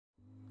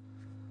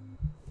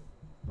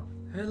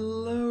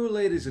Hello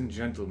ladies and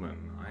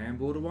gentlemen, I am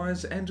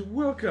BorderWise and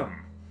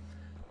welcome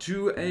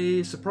to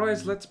a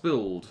surprise Let's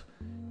Build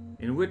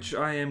in which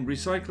I am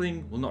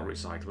recycling, well not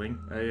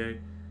recycling,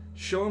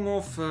 showing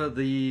off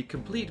the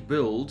complete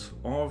build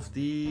of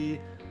the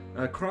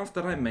craft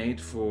that I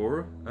made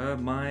for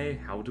my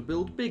How to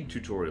Build Big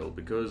tutorial,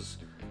 because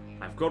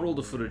I've got all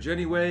the footage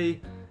anyway,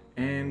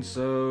 and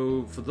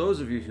so for those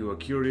of you who are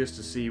curious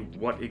to see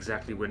what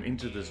exactly went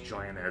into this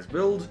giant ass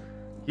build,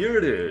 here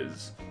it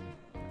is.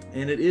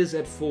 And it is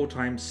at 4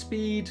 times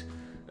speed,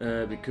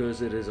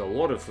 because it is a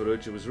lot of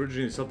footage. It was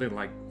originally something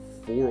like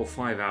 4 or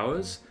 5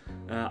 hours.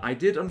 I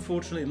did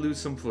unfortunately lose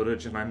some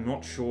footage, and I'm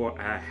not sure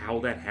how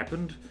that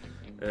happened.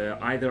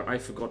 Either I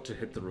forgot to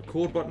hit the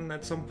record button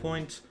at some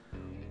point,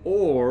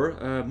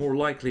 or more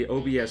likely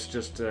OBS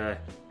just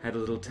had a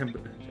little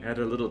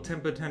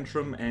temper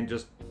tantrum and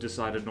just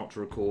decided not to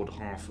record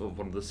half of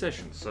one of the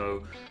sessions.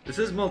 So this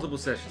is multiple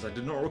sessions. I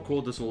did not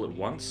record this all at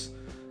once,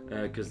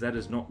 because that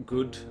is not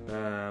good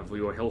for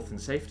your health and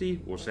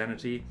safety, or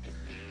sanity.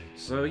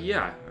 So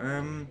yeah,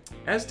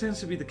 as tends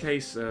to be the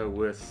case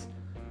with...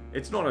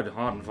 It's not a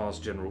hard and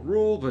fast general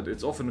rule, but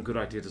it's often a good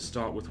idea to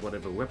start with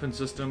whatever weapon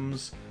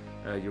systems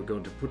you're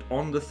going to put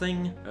on the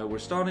thing. We're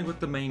starting with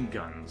the main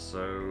gun,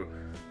 so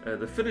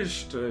the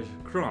finished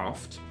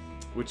craft,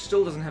 which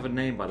still doesn't have a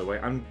name by the way,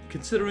 I'm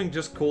considering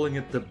just calling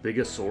it the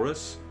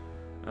Bigosaurus,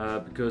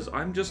 because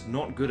I'm just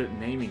not good at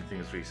naming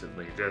things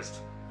recently.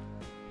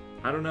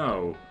 I don't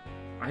know.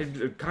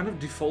 I'm kind of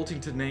defaulting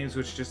to names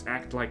which just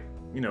act like,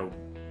 you know,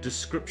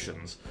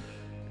 descriptions.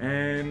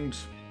 And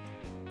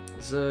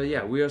so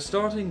yeah, we are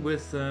starting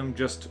with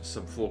just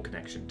some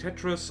 4-connection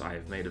Tetris.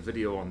 I've made a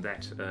video on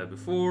that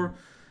before.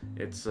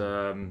 It's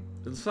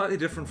slightly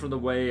different from the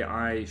way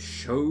I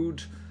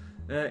showed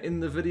in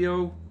the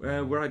video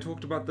where I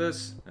talked about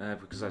this,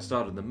 because I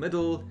started in the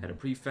middle, had a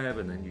prefab,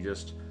 and then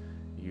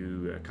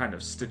you kind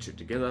of stitch it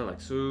together like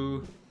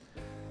so.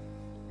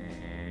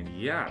 And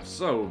yeah,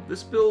 so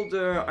this build,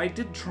 I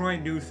did try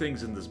new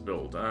things in this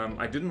build.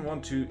 I didn't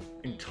want to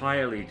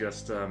entirely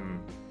just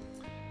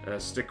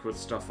stick with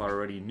stuff I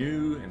already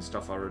knew and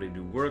stuff I already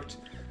knew worked.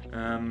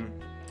 One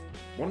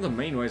of the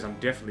main ways I'm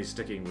definitely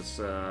sticking with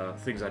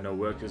things I know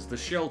work is the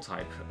shell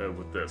type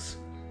with this.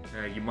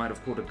 You might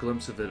have caught a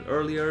glimpse of it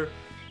earlier.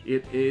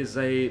 It is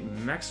a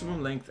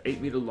maximum length,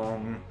 8 meter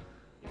long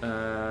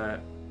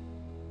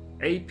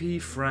AP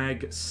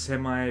frag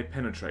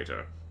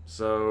semi-penetrator.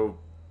 So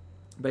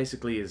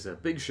basically is a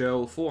big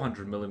shell,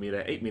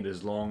 400mm, 8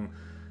 meters long,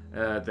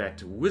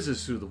 that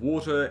whizzes through the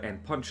water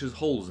and punches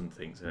holes in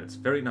things. And it's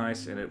very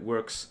nice, and it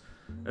works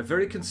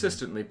very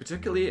consistently,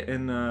 particularly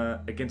in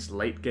against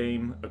late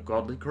game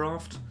godly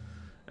craft.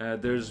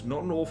 There's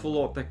not an awful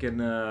lot that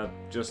can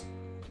just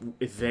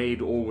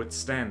evade or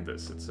withstand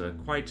this. It's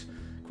quite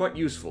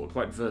useful,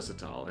 quite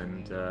versatile,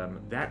 and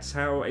that's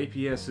how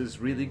APS is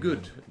really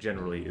good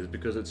generally, is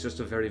because it's just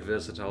a very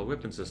versatile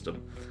weapon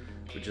system.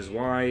 Which is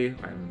why,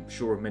 I'm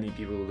sure many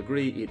people will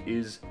agree, it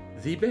is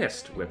the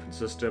best weapon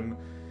system.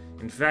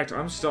 In fact,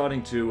 I'm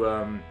starting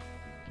to,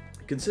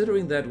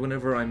 considering that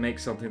whenever I make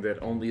something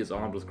that only is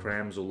armed with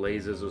crams or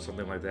lasers or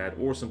something like that,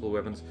 or simple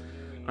weapons,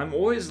 I'm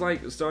always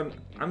like,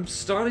 I'm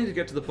starting to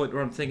get to the point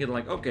where I'm thinking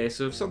like, okay,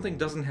 so if something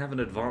doesn't have an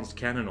advanced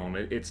cannon on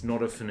it, it's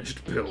not a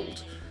finished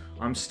build.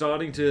 I'm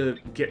starting to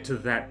get to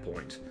that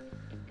point.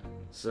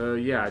 So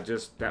yeah,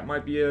 that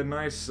might be a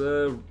nice,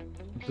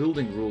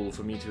 building rule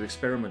for me to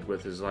experiment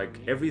with, is like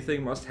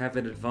everything must have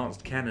an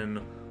advanced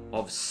cannon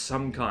of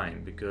some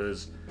kind,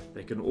 because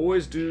they can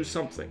always do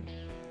something.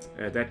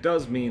 That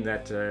does mean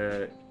that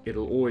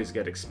it'll always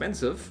get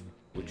expensive,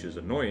 which is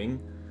annoying,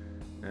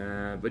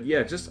 but yeah,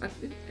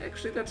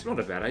 actually that's not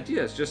a bad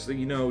idea. It's just,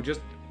 you know,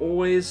 just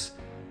always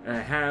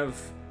have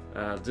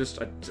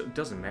it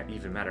doesn't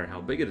even matter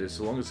how big it is,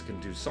 so long as it can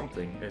do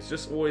something. It's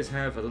just always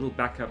have a little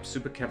backup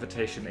super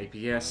cavitation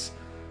APS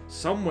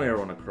somewhere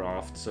on a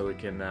craft, so it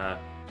can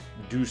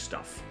do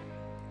stuff.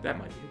 That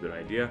might be a good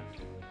idea.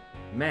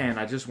 Man,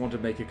 I just want to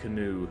make a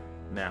canoe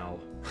now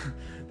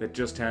that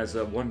just has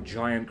one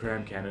giant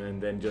cram cannon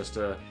and then just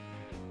a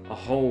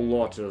whole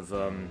lot of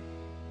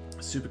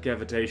super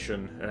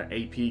cavitation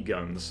AP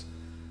guns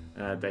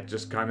that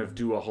just kind of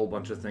do a whole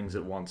bunch of things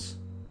at once.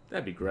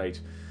 That'd be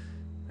great.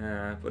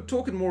 But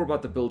talking more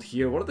about the build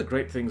here, one of the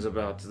great things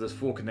about this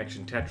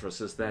 4-connection Tetris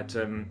is that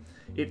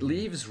it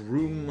leaves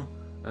room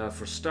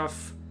for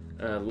stuff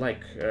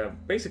like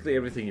basically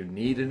everything you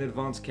need in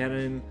advanced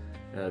cannon.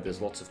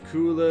 There's lots of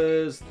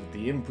coolers,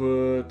 the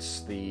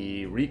inputs,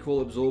 the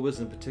recoil absorbers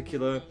in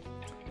particular,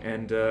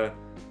 and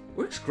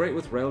works great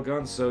with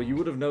railguns. So you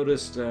would have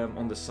noticed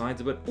on the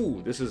sides of it,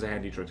 ooh, this is a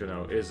handy trick to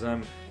know, is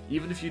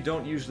even if you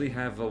don't usually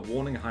have a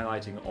warning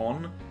highlighting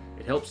on,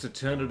 it helps to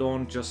turn it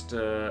on just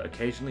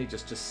occasionally,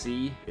 just to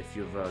see if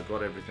you've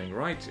got everything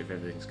right, if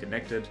everything's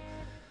connected.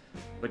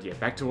 But yeah,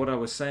 back to what I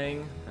was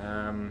saying.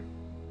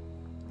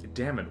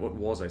 Damn it, what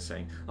was I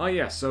saying? Oh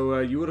yeah, so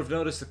you would have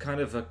noticed the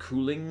kind of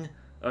cooling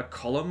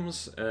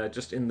columns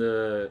just in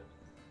the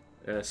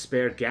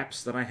spare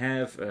gaps that I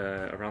have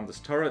around this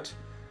turret.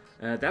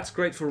 That's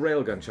great for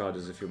railgun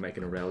charges if you're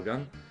making a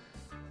railgun.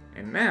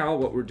 And now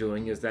what we're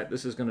doing is that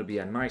this is going to be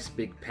a nice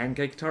big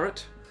pancake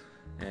turret.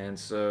 And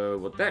so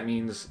what that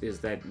means is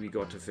that we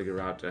got to figure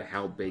out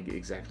how big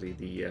exactly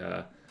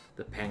the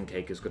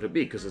pancake is going to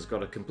be, because it's got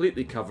to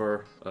completely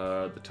cover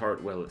the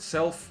turret well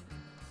itself,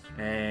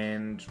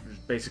 and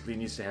basically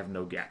needs to have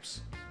no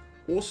gaps.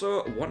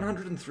 Also,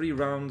 103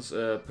 rounds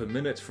per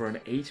minute for an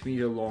 8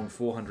 meter long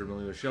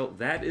 400mm shell.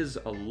 That is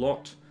a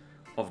lot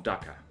of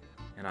Daka,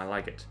 and I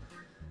like it.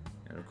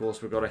 And of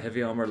course we've got a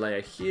heavy armor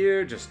layer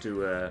here just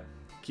to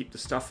keep the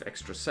stuff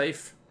extra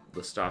safe.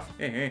 The stuff,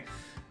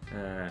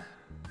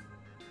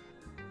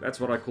 that's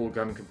what I call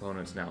gun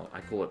components now.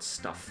 I call it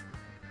stuff.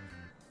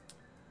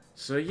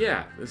 So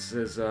yeah, this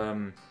is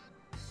I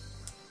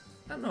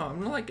don't know,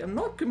 I'm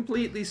not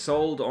completely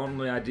sold on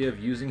the idea of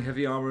using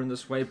heavy armor in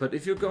this way, but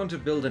if you're going to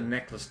build a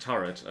necklace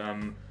turret,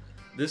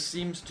 this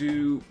seems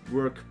to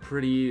work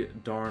pretty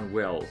darn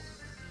well.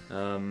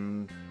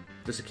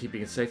 Just to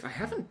keeping it safe. I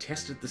haven't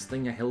tested this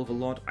thing a hell of a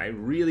lot. I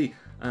really,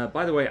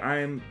 by the way,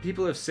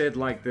 people have said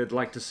like they'd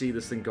like to see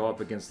this thing go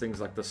up against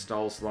things like the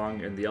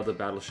Stalslang and the other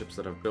battleships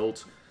that I've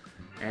built.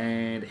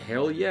 And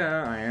hell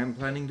yeah, I am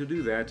planning to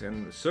do that,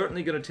 and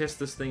certainly going to test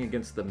this thing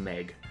against the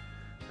Meg.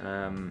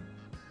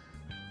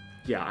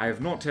 Yeah, I have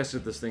not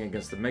tested this thing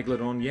against the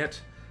Megalodon yet.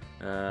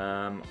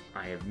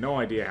 I have no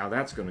idea how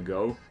that's going to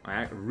go.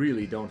 I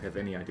really don't have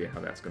any idea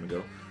how that's going to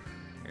go.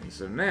 And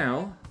so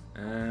now,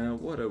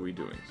 what are we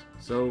doing?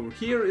 So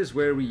here is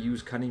where we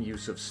use cunning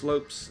use of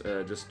slopes,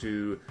 just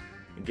to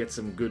get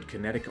some good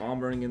kinetic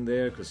armoring in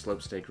there, because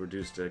slopes take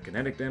reduced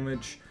kinetic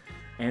damage.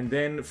 And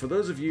then, for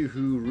those of you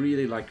who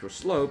really like your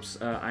slopes,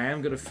 I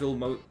am going to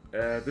fill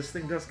this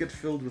thing does get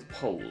filled with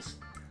poles.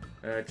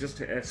 Just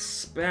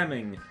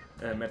spamming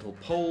metal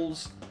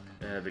poles,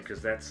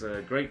 because that's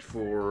great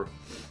for,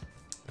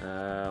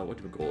 what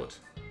do we call it?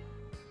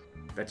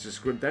 That's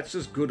just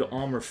good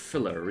armor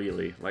filler,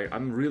 really. Like,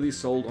 I'm really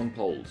sold on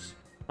poles.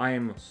 I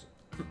am,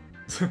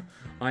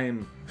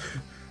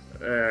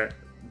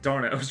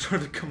 darn it, I was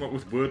trying to come up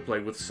with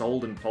wordplay with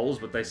sold and poles,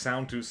 but they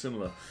sound too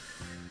similar.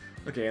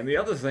 Okay, and the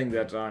other thing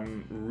that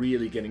I'm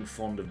really getting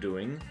fond of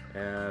doing,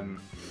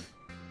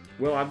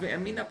 well, I've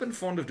been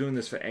fond of doing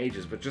this for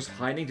ages, but just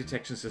hiding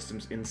detection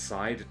systems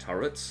inside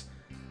turrets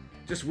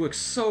just works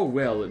so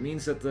well. It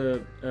means that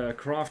the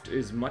craft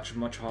is much,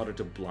 much harder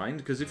to blind,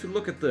 because if you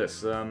look at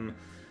this,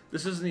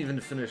 this isn't even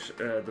the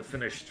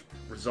finished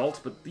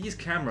result, but these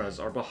cameras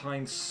are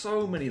behind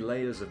so many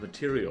layers of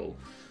material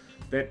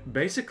that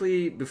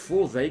basically,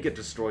 before they get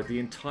destroyed, the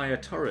entire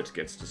turret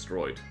gets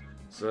destroyed.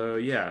 So,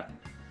 yeah.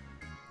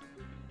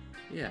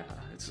 Yeah,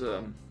 it's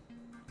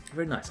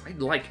very nice. I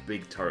like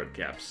big turret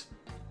caps.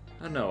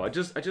 I don't know, I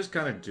just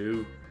kind of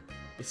do.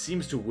 It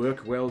seems to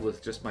work well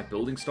with just my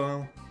building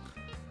style.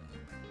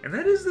 And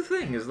that is the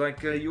thing, is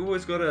like you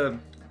always gotta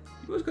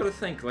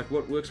think like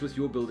what works with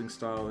your building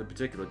style in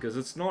particular, because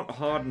it's not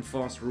hard and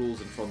fast rules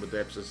and from the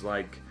depths. It's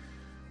like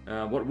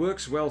what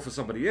works well for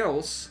somebody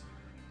else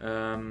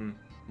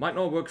might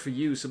not work for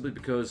you simply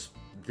because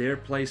their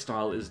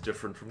playstyle is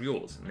different from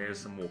yours. And there's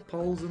some more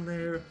poles in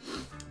there,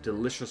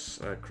 delicious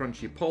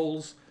crunchy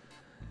poles.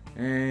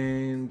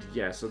 And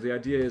yeah, so the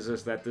idea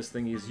is that this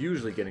thing is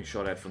usually getting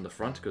shot at from the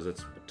front because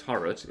it's a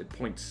turret. It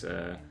points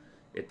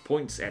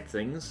at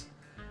things.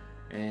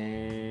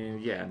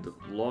 And yeah,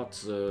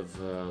 lots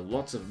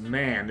of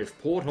man. If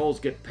portholes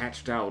get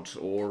patched out,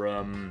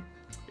 or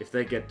if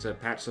they get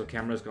patched so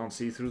cameras can't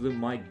see through them,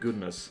 my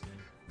goodness,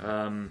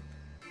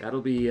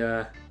 that'll be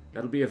a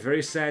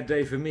very sad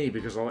day for me,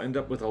 because I'll end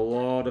up with a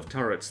lot of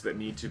turrets that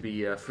need to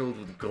be filled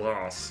with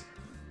glass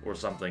or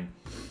something.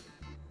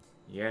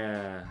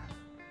 Yeah,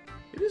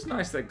 it is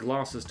nice that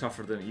glass is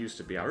tougher than it used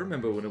to be. I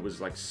remember when it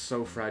was like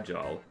so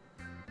fragile.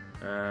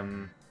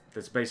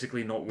 That's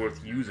basically not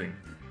worth using.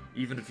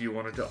 Even if you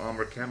wanted to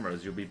armor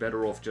cameras, you'll be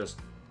better off just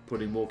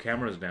putting more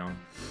cameras down.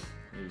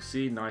 You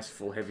see, nice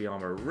full heavy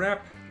armor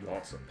wrap.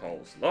 Lots of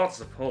poles,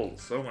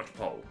 so much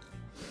pole.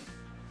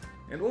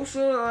 And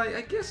also,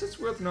 I guess it's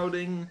worth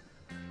noting...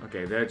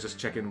 Okay, they're just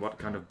checking what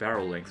kind of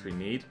barrel length we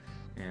need.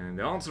 And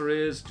the answer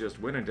is, just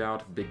when in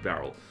doubt, big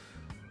barrel.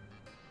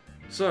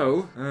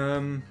 So,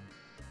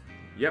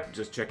 yep,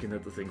 just checking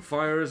that the thing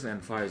fires,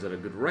 and fires at a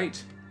good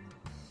rate.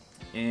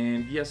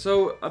 And yeah,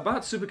 so,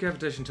 about super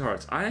cavitation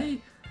turrets.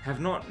 I have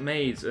not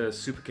made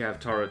super cav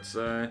turrets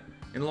in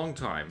a long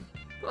time.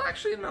 Well,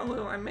 actually,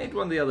 no, I made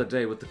one the other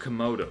day with the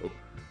Komodo.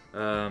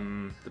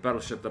 The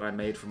battleship that I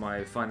made for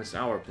my Finest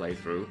Hour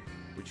playthrough,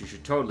 which you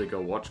should totally go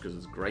watch because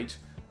it's great.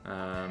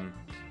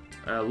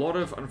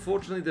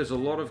 Unfortunately, there's a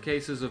lot of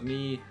cases of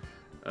me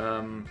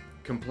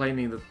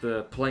complaining that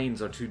the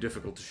planes are too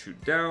difficult to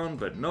shoot down,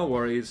 but no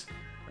worries.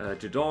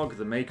 Jadog,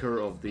 the maker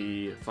of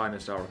the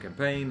Finest Hour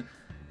campaign,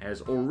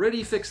 has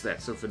already fixed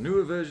that. So for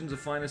newer versions of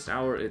Finest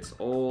Hour, it's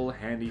all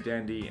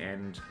handy-dandy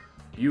and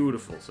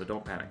beautiful, so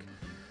don't panic.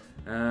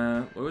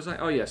 What was I?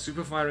 Oh yeah,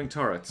 super firing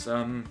turrets.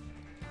 I'm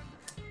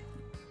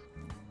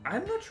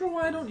not sure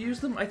why I don't use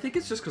them. I think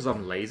it's just because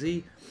I'm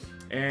lazy.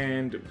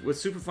 And with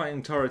super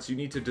firing turrets, you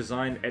need to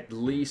design at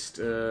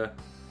least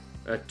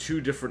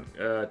two different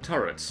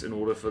turrets in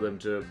order for them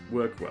to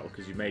work well,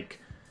 because you make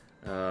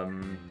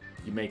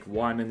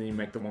one and then you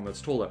make the one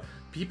that's taller.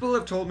 People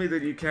have told me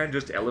that you can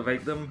just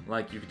elevate them,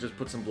 like you can just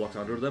put some blocks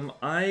under them.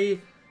 I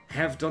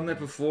have done that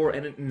before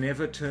and it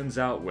never turns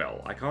out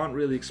well. I can't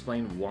really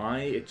explain why,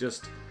 it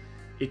just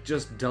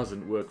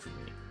doesn't work for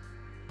me.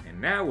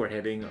 And now we're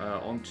heading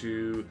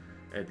onto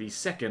the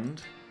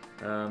second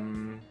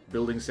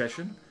building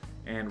session.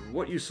 And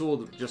what you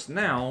saw just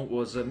now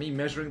was me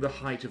measuring the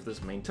height of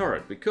this main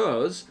turret,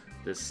 because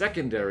the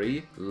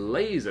secondary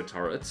laser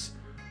turrets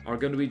are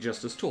going to be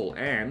just as tall.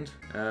 And,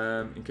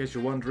 in case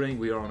you're wondering,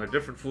 we are on a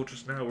different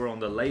fortress now. We're on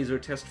the laser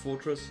test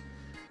fortress.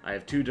 I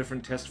have two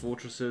different test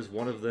fortresses.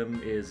 One of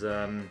them is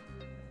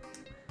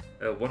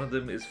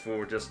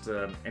for just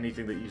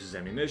anything that uses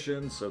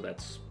ammunition, so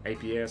that's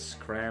APS,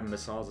 cram,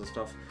 missiles and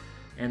stuff.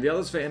 And the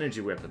other's for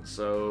energy weapons,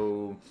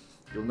 so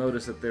you'll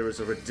notice that there is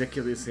a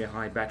ridiculously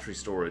high battery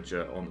storage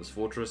on this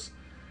fortress.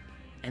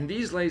 And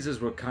these lasers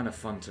were kind of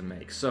fun to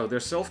make. So they're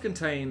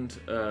self-contained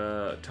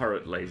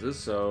turret lasers,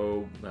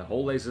 so the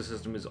whole laser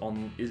system is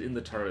in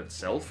the turret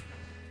itself.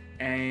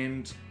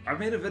 And I've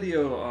made a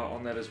video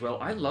on that as well.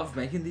 I love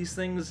making these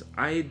things.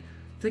 I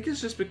think it's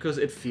just because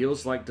it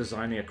feels like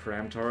designing a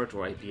cram turret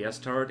or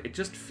APS turret. It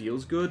just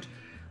feels good.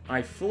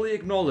 I fully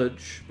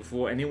acknowledge,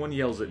 before anyone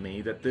yells at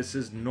me, that this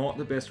is not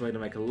the best way to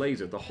make a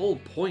laser. The whole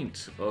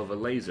point of a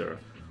laser,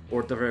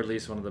 or at the very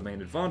least one of the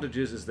main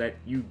advantages, is that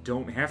you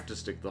don't have to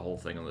stick the whole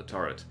thing on the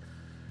turret.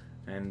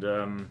 And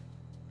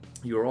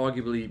you're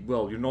arguably,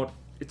 well,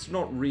 it's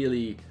not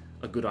really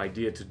a good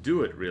idea to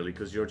do it, really,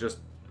 because you're just,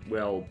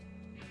 well,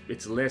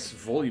 it's less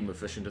volume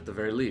efficient at the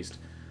very least.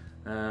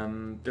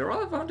 There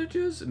are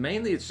advantages.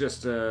 Mainly it's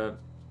just,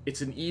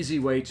 it's an easy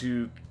way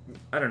to,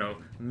 I don't know,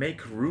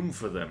 make room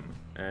for them,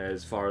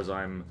 as far as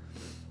I'm,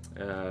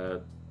 I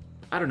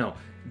don't know.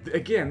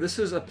 Again, this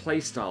is a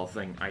playstyle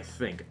thing, I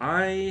think.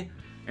 I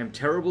am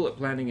terrible at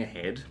planning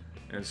ahead,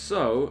 and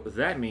so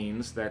that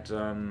means that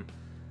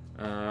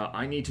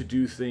I need to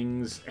do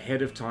things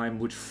ahead of time,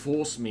 which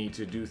force me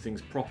to do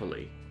things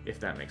properly, if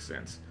that makes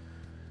sense.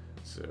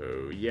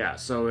 So, yeah,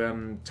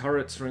 so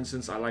turrets, for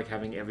instance, I like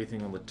having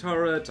everything on the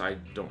turret. I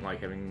don't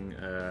like having,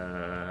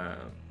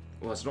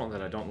 well, it's not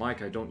that I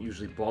don't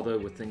usually bother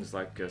with things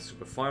like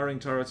super firing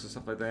turrets and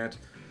stuff like that,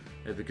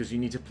 because you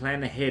need to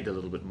plan ahead a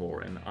little bit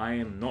more, and I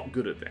am not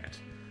good at that.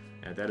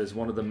 That is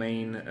one of the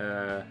main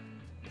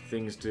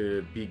things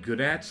to be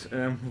good at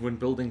when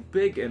building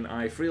big, and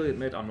I freely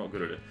admit I'm not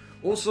good at it.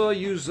 Also, I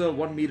use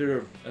 1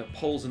 meter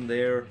poles in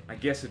there. I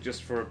guess it's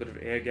just for a bit of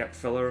air gap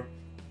filler,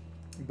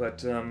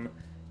 but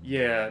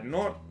yeah,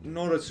 not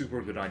a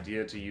super good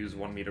idea to use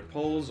 1 meter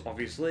poles.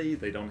 Obviously,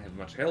 they don't have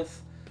much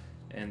health,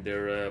 and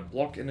they're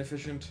block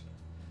inefficient.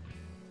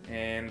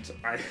 And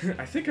I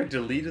think I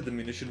deleted the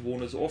munition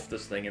warners off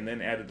this thing and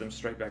then added them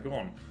straight back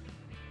on.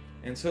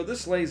 And so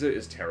this laser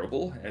is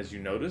terrible, as you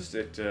noticed.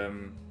 It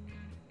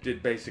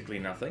did basically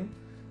nothing.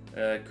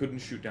 Couldn't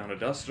shoot down a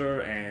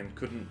duster, and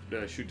couldn't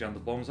shoot down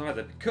the bombs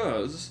either,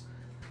 because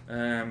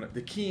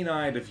the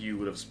keen-eyed of you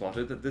would have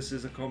spotted that this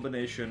is a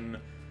combination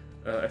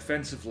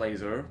offensive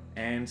laser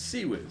and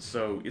CWIS,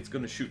 so it's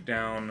going to shoot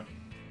down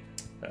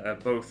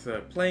both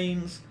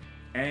planes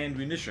and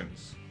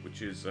munitions,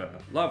 which is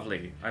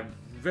lovely.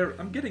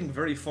 I'm getting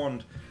very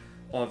fond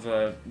of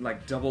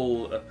like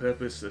double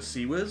purpose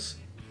CWIS,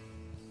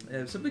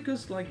 simply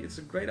because like it's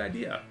a great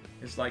idea.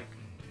 It's like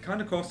kind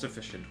of cost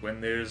efficient.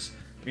 When there's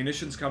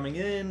munitions coming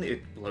in,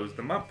 it blows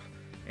them up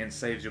and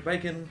saves your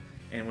bacon,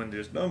 and when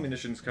there's no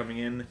munitions coming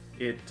in,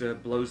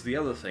 it blows the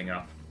other thing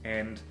up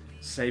and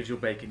saves your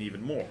bacon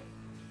even more.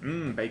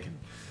 Bacon.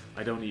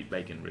 I don't eat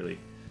bacon, really.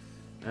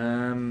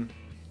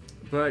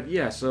 But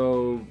yeah,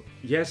 so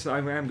yes, I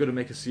am going to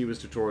make a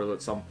CWIS tutorial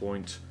at some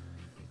point.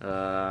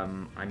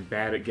 I'm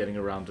bad at getting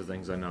around to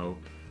things, I know.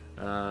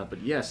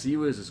 But yeah,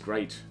 CWIS is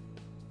great.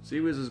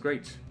 CWIS is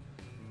great.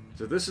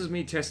 So this is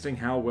me testing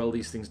how well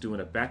these things do in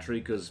a battery,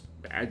 because,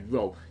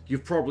 well,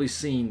 you've probably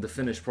seen the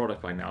finished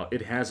product by now.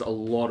 It has a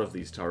lot of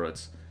these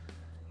turrets.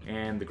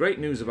 And the great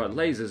news about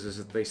lasers is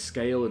that they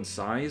scale in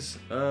size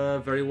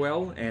very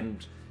well,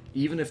 and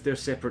even if they're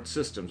separate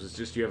systems, it's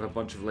just you have a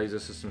bunch of laser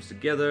systems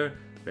together,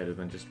 better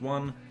than just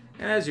one.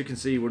 As you can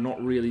see, we're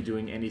not really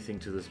doing anything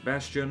to this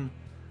bastion.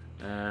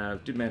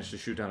 Did manage to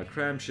shoot down a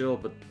cram shell,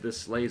 but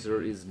this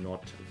laser is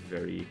not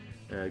very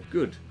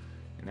good.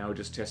 And now we're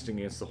just testing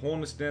against the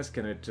Hornet's Nest.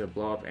 Can it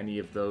blow up any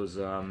of those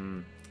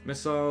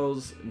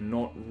missiles?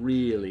 Not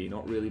really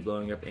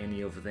blowing up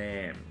any of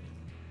them.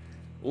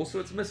 Also,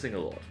 it's missing a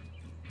lot.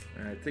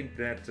 I think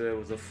that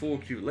was a full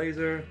cute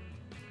laser.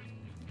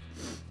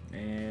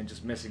 And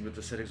just messing with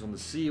the settings on the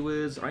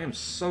CWIS. I am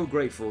so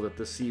grateful that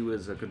the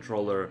CWIS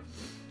controller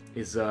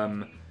is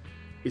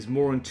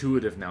more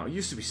intuitive now. It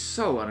used to be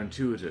so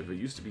unintuitive. It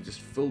used to be just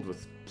filled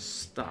with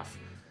stuff.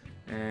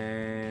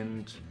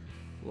 And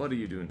what are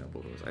you doing,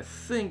 Bulldoze? I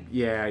think,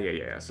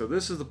 yeah. So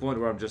this is the point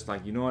where I'm just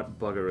like, you know what,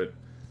 bugger it.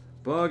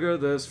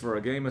 Bugger this. For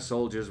a game of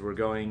soldiers, we're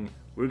going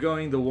the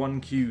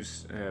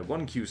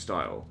 1Q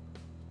style.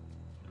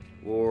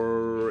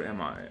 Or am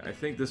I? I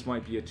think this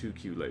might be a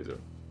 2Q laser.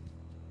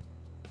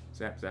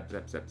 Zap, zap,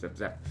 zap, zap, zap,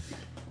 zap.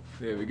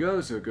 There we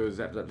go, so it goes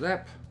zap, zap,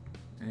 zap.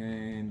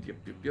 And yep,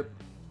 yep, yep.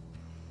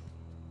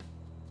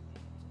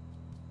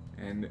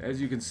 And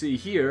as you can see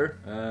here,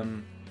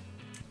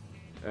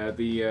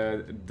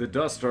 the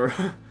duster,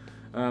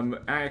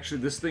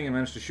 actually this thing I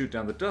managed to shoot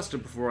down the duster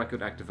before I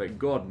could activate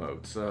God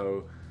mode,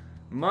 so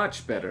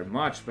much better,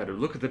 much better.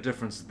 Look at the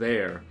difference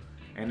there.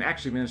 And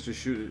actually managed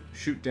to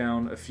shoot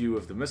down a few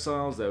of the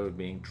missiles that were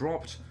being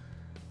dropped.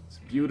 It's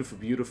beautiful,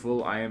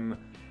 beautiful. I am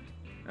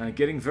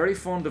getting very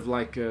fond of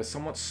like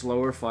somewhat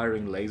slower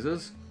firing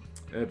lasers,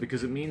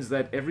 because it means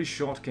that every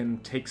shot can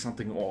take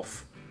something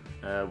off,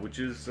 which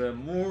is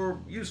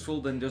more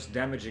useful than just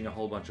damaging a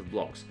whole bunch of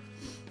blocks.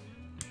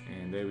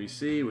 And there we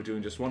see, we're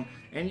doing just one.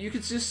 And you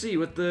can just see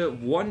with the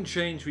one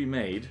change we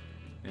made,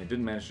 and it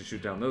didn't manage to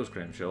shoot down those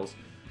cram shells,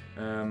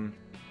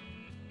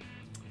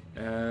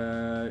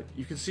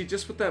 you can see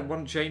just with that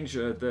one change,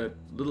 the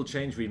little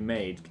change we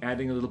made,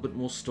 adding a little bit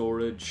more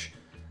storage,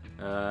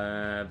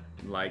 and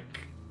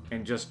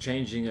just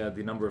changing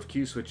the number of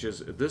Q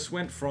switches, this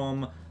went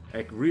from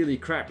a really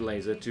crap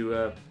laser to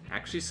a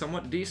actually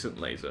somewhat decent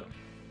laser.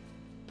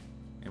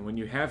 And when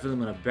you have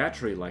them in a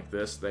battery like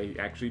this, they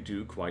actually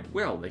do quite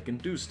well. They can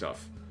do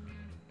stuff.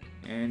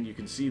 And you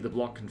can see the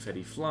block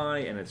confetti fly,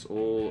 and it's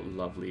all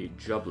lovely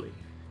jubbly.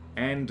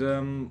 And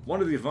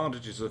one of the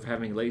advantages of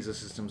having laser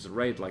systems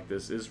arrayed like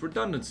this is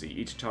redundancy.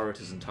 Each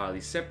turret is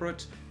entirely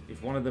separate.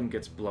 If one of them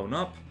gets blown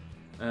up,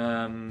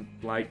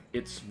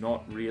 it's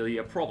not really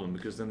a problem,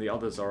 because then the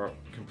others are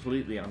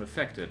completely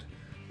unaffected.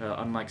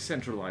 Unlike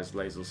centralized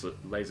laser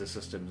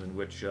systems, in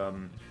which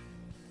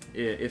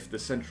if the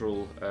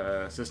central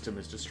system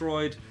is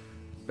destroyed,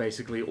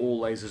 basically all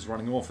lasers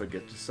running off it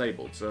get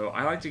disabled. So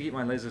I like to keep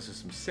my laser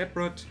systems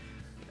separate.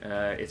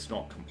 It's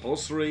not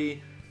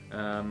compulsory.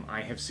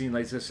 I have seen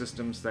laser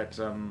systems that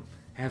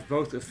have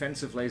both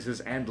offensive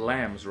lasers and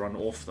lambs run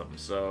off them,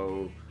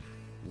 so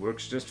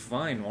works just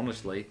fine,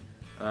 honestly.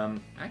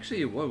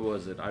 Actually, what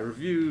was it?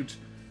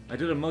 I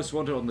did a Most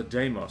Wanted on the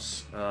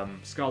Deimos,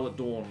 Scarlet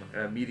Dawn,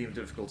 medium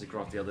difficulty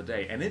craft the other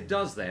day, and it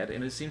does that,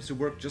 and it seems to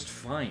work just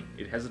fine.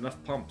 It has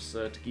enough pumps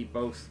to keep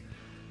both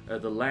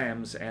the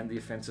lambs and the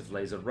offensive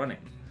laser running.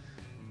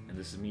 And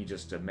this is me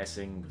just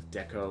messing with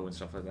deco and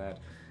stuff like that.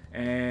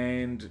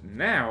 And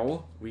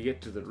now we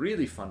get to the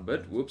really fun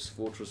bit. Whoops,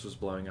 Fortress was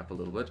blowing up a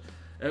little bit.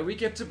 We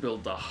get to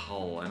build the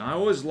hull, and I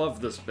always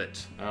love this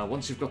bit.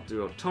 Once you've got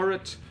your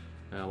turret,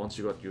 once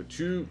you've got your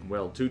two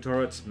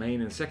turrets,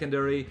 main and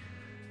secondary,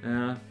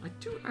 I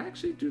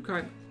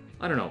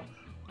don't know.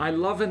 I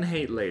love and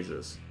hate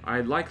lasers.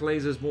 I like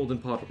lasers more than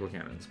particle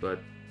cannons, but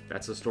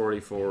that's a story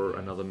for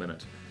another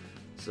minute.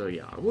 So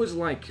yeah, I always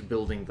like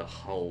building the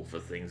hull for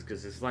things,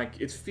 because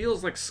it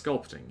feels like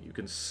sculpting. You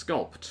can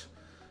sculpt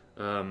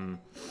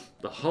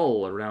the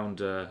hull around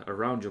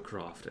your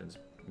craft, and it's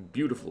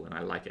beautiful, and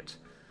I like it.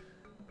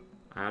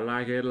 I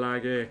like it.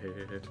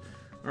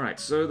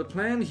 Alright, so the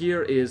plan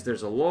here is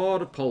there's a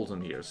lot of poles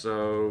in here,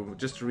 so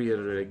just to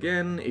reiterate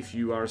again, if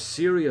you are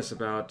serious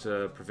about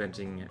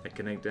preventing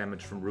kinetic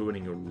damage from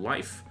ruining your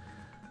life,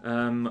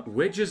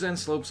 wedges and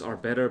slopes are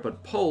better,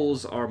 but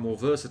poles are more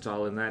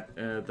versatile in that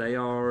they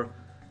are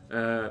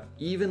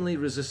evenly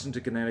resistant to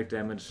kinetic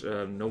damage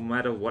no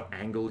matter what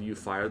angle you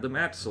fire them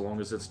at, so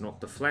long as it's not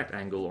the flat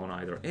angle on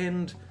either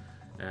end.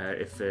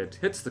 If it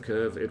hits the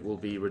curve, it will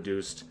be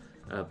reduced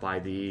by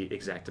the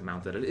exact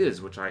amount that it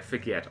is, which I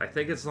forget. I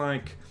think it's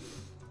like,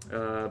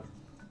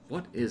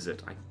 what is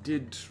it?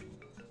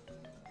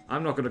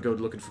 I'm not going to go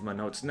looking for my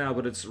notes now,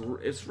 but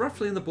it's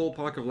roughly in the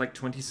ballpark of like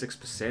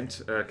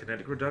 26%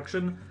 kinetic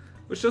reduction,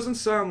 which doesn't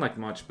sound like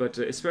much, but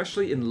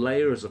especially in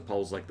layers of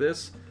poles like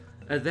this,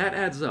 that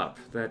adds up.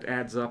 That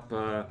adds up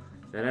a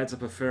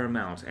fair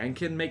amount, and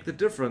can make the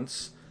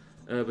difference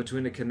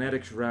between a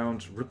kinetic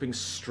round ripping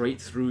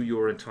straight through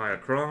your entire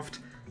craft,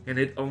 and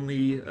it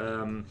only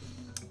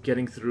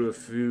getting through a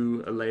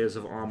few layers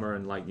of armor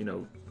and, like, you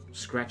know,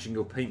 scratching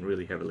your paint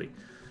really heavily.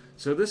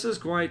 So this is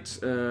quite,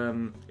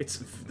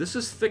 this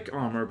is thick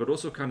armor, but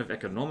also kind of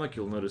economic.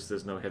 You'll notice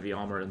there's no heavy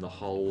armor in the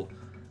hull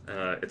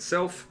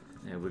itself.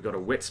 And we've got a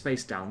wet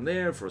space down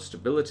there for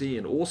stability,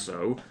 and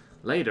also,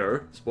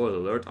 later, spoiler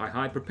alert, I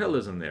hide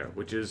propellers in there,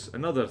 which is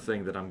another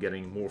thing that I'm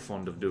getting more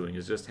fond of doing,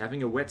 is just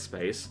having a wet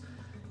space,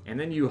 and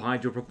then you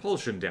hide your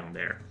propulsion down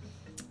there.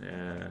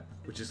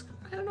 Which is,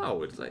 I don't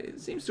know, it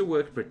seems to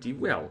work pretty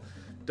well.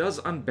 Does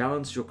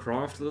unbalance your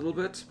craft a little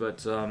bit,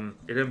 but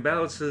it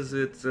imbalances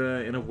it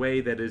in a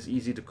way that is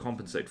easy to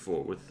compensate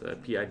for with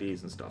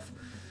PIDs and stuff.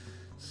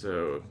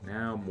 So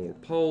now more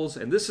poles,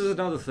 and this is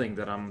another thing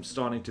that I'm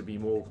starting to be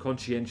more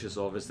conscientious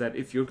of, is that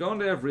if you're going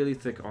to have really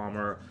thick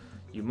armor,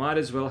 you might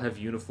as well have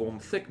uniform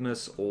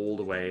thickness all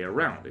the way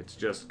around. It's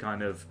just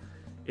kind of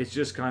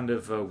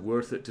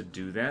worth it to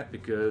do that,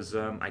 because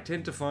I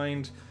tend to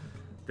find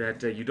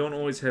that you don't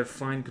always have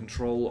fine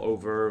control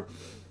over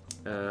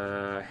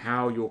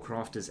how your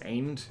craft is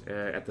aimed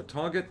at the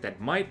target.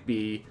 That might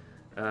be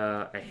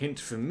a hint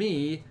for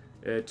me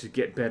to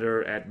get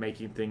better at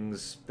making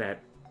things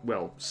that,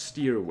 well,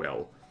 steer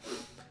well.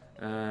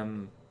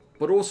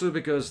 But also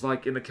because,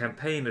 like, in the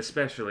campaign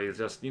especially, it's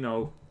just, you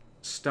know,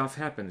 stuff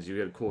happens. You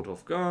get caught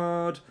off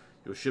guard,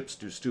 your ships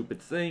do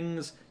stupid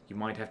things, you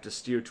might have to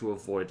steer to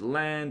avoid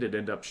land, and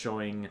end up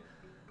showing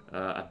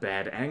a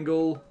bad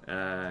angle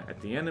at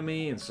the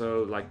enemy, and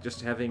so, like,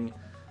 just having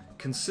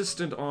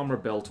consistent armor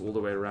belt all the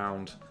way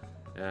around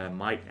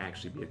might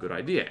actually be a good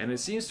idea. And it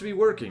seems to be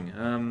working.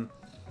 I'm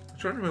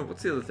trying to remember,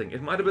 what's the other thing?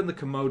 It might have been the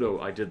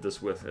Komodo I did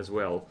this with as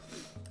well.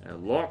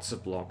 Lots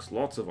of blocks,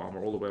 lots of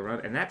armor all the way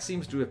around, and that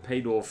seems to have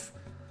paid off.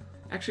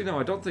 Actually, no,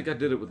 I don't think I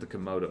did it with the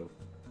Komodo.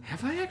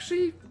 Have I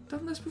actually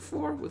done this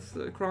before with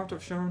the craft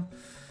I've shown?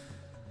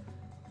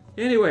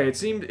 Anyway,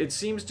 it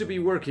seems to be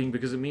working,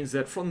 because it means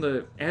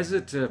that as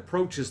it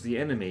approaches the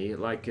enemy,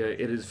 like,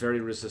 it is very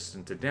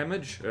resistant to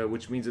damage,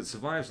 which means it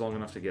survives long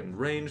enough to get in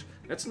range.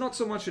 That's not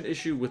so much an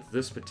issue with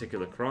this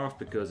particular craft,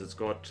 because it's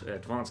got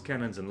advanced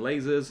cannons and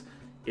lasers.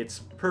 It's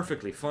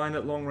perfectly fine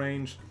at long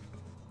range.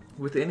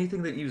 With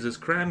anything that uses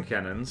cram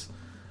cannons,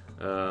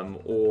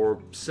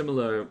 or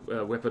similar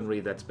weaponry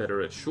that's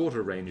better at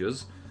shorter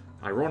ranges,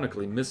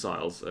 ironically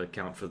missiles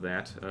count for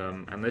that,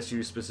 unless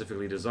you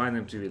specifically design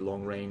them to be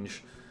long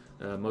range.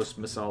 Most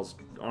missiles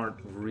aren't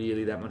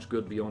really that much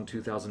good beyond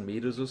 2,000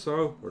 meters or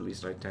so, or at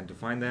least I tend to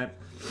find that.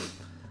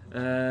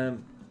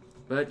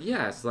 But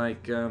yeah, it's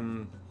like,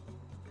 I'm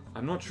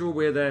not sure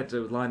where that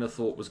line of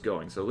thought was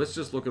going, so let's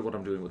just look at what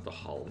I'm doing with the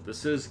hull.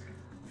 This is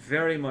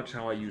very much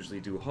how I usually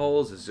do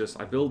hulls. It's just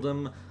I build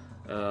them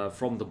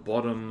from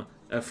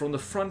the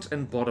front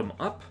and bottom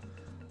up.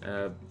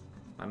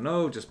 I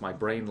know, just my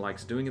brain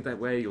likes doing it that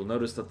way. You'll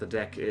notice that the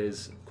deck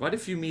is quite a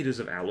few meters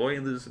of alloy,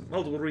 and there's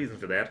multiple reasons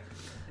for that.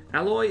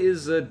 Alloy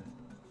is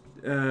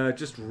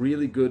just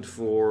really good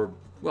for,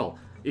 well,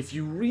 if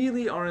you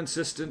really are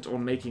insistent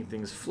on making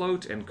things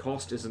float and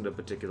cost isn't a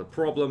particular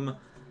problem,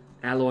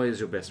 alloy is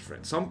your best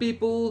friend. Some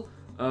people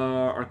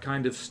are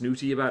kind of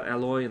snooty about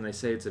alloy, and they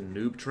say it's a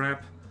noob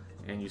trap,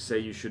 and you say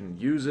you shouldn't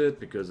use it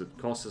because it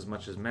costs as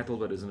much as metal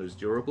but isn't as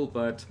durable,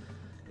 but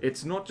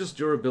it's not just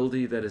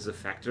durability that is a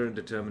factor in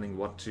determining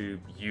what to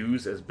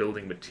use as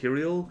building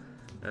material.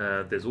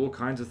 There's all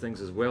kinds of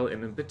things as well,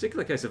 and in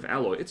particular case of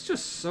alloy, it's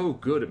just so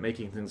good at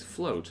making things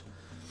float.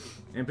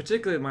 In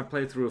particular, in my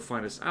playthrough of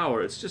Finest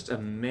Hour, it's just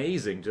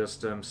amazing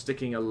just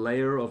sticking a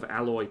layer of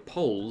alloy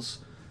poles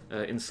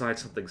inside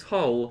something's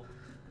hull.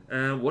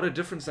 What a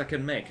difference that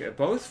can make,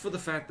 both for the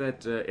fact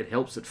that it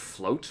helps it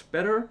float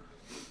better,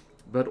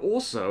 but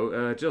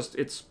also just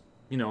it's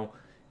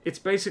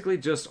basically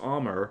just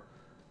armor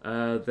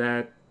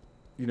that,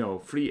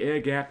 free air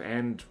gap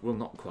and, well,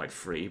 not quite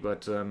free,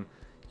 but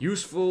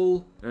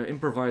useful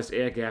improvised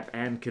air gap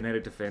and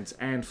kinetic defense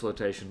and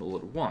flotation all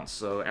at once.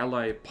 So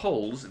ally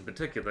poles in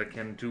particular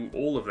can do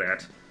all of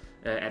that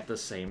at the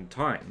same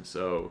time,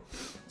 so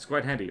it's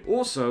quite handy.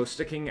 Also,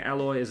 sticking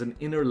alloy as an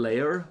inner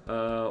layer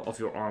of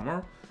your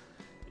armor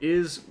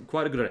is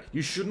quite a good idea.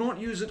 You should not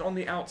use it on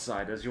the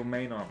outside as your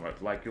main armor,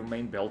 like your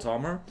main belt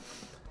armor,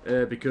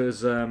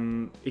 because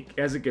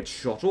as it gets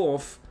shot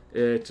off,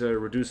 it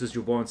reduces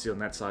your buoyancy on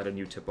that side and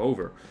you tip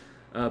over.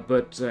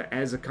 But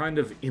as a kind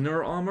of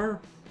inner armor,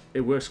 it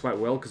works quite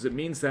well, because it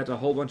means that a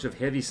whole bunch of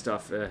heavy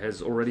stuff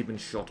has already been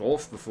shot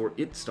off before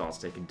it starts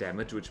taking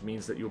damage, which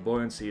means that your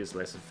buoyancy is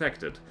less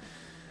affected.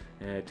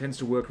 It tends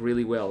to work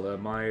really well.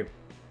 My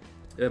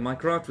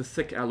craft with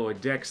thick alloy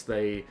decks,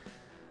 I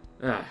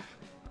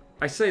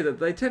say that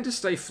they tend to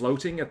stay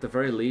floating at the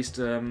very least.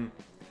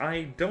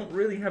 I don't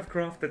really have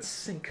craft that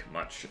sink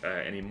much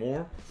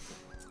anymore,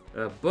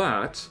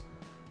 but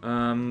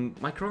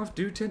my craft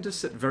do tend to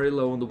sit very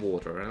low in the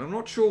water, and I'm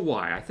not sure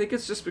why. I think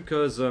it's just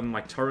because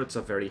my turrets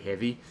are very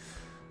heavy.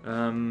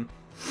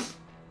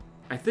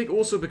 I think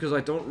also because I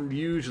don't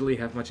usually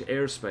have much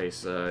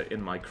airspace in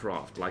my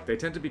craft. Like, they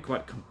tend to be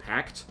quite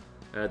compact.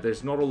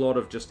 There's not a lot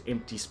of just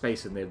empty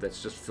space in there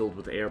that's just filled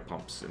with air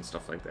pumps and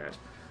stuff like that.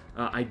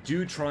 I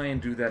do try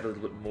and do that a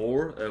little bit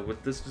more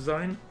with this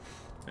design.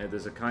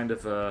 There's a kind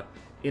of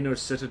inner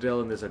citadel,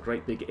 and there's a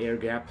great big air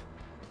gap.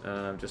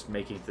 Just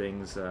making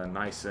things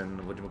nice and,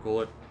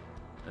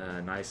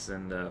 nice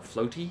and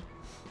floaty.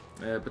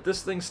 But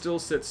this thing still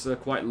sits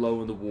quite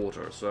low in the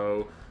water,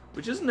 so,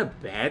 which isn't a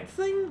bad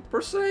thing,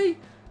 per se,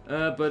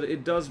 but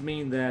it does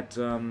mean that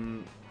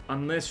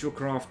unless your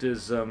craft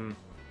is, I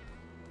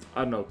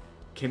don't know,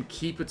 can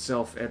keep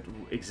itself at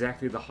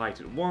exactly the height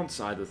it wants,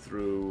 either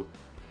through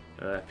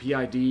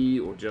PID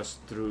or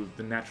just through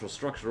the natural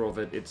structure of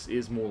it, it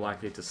is more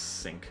likely to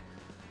sink.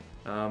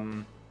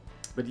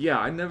 But yeah,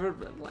 I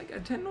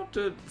tend not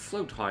to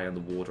float high in the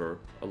water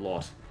a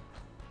lot.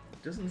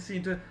 It doesn't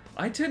seem to...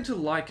 I tend to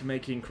like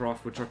making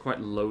craft which are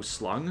quite low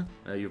slung.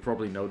 You've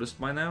probably noticed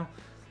by now.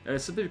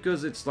 Simply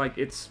because it's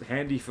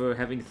handy for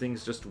having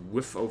things just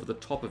whiff over the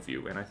top of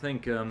you, and I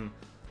think that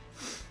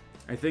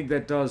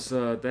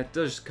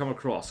does come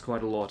across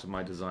quite a lot in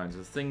my designs.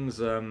 The things,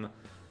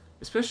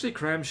 especially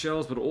cram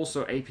shells, but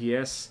also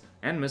APS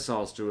and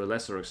missiles to a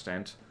lesser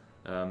extent,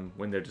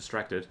 when they're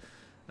distracted.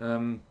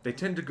 They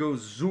tend to go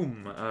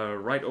zoom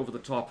right over the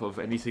top of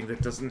anything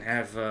that doesn't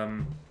have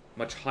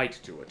much height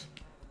to it.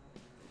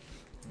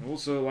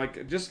 Also,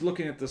 like, just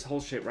looking at this hull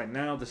shape right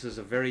now, this is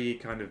a very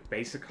kind of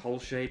basic hull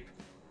shape.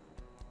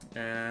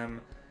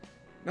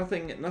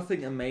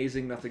 Nothing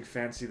amazing, nothing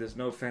fancy. There's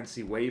no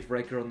fancy wave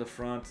breaker on the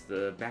front.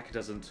 The back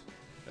doesn't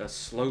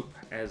slope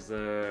as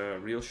the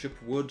real ship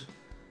would.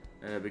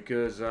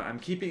 Because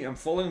I'm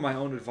following my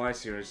own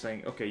advice here and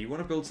saying, okay, you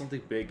want to build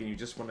something big and you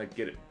just want to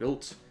get it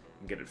built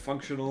and get it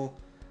functional.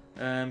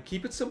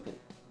 Keep it simple.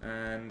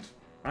 And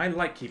I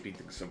like keeping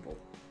things simple.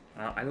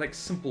 I like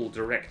simple,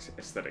 direct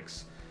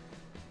aesthetics.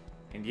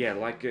 And yeah,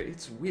 like,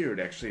 it's weird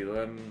actually.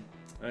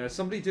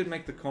 Somebody did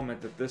make the comment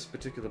that this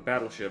particular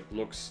battleship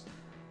looks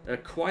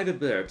quite a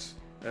bit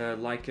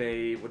like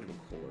a, what do we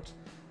call it?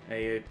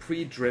 A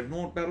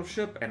pre-Dreadnought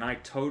battleship, and I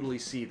totally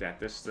see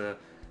that. There's the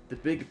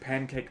big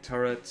pancake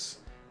turrets,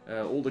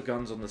 all the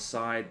guns on the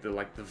side,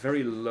 the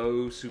very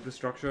low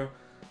superstructure.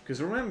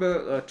 Because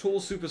remember, tall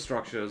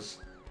superstructures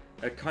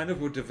kind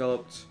of were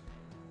developed,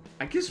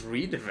 I guess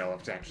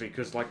redeveloped actually,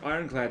 because like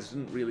ironclads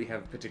didn't really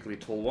have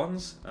particularly tall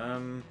ones.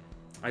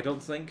 I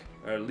don't think,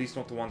 or at least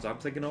not the ones I'm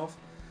thinking of.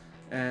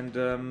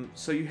 And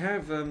so you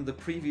have the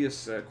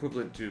previous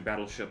equivalent to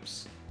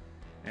battleships,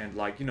 and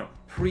like, you know,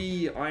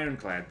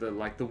 pre-ironclad,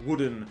 the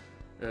wooden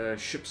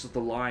ships of the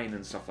line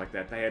and stuff like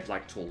that. They had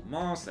like tall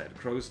masts, they had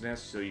crow's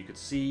nests, so you could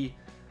see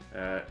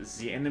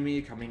the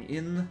enemy coming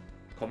in.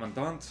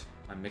 Commandant,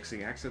 I'm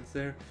mixing accents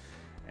there.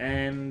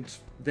 And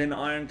then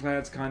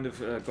ironclads kind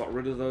of got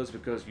rid of those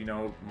because, you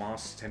know,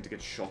 masts tend to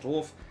get shot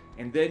off.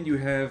 And then you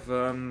have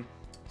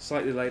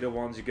slightly later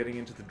ones, you're getting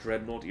into the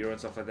Dreadnought era and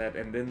stuff like that,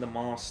 and then the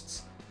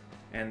masts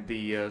and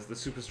the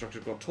superstructure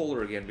got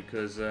taller again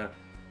because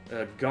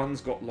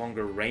guns got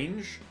longer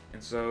range,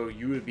 and so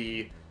you would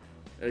be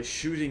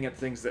shooting at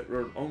things that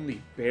were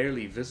only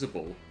barely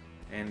visible.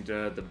 And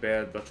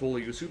the taller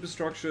your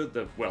superstructure,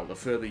 the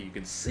further you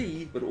can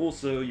see, but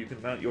also you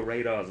can mount your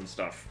radars and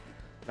stuff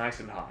nice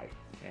and high.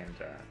 And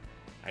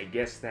I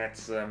guess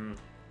that's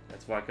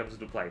why it comes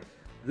into play.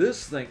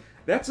 This thing,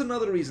 that's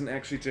another reason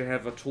actually to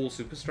have a tall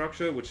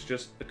superstructure, which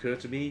just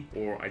occurred to me,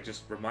 or I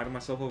just reminded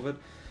myself of it,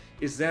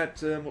 is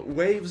that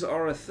waves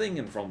are a thing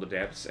in From the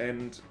Depths,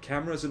 and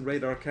cameras and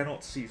radar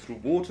cannot see through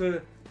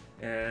water,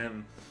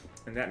 and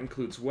that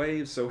includes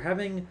waves. So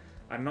having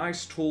a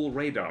nice tall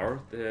radar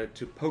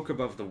to poke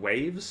above the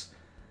waves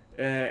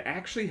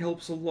actually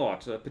helps a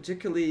lot,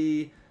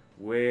 particularly,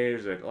 where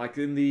is it? Like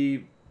in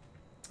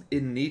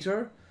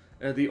Niter,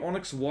 the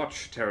Onyx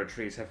Watch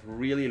territories have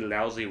really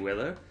lousy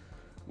weather,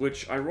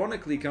 which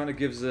ironically kind of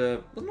gives a...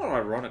 well, not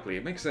ironically,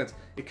 it makes sense.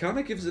 It kind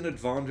of gives an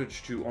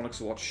advantage to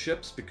Onyx Watch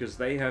ships because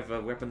they have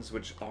weapons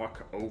which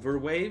arc over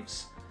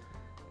waves.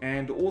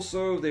 And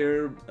also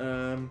they're...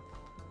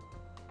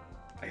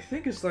 I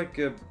think it's like...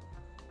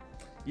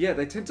 yeah,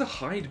 they tend to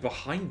hide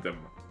behind them,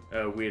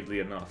 weirdly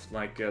enough.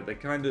 Like, they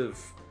kind of...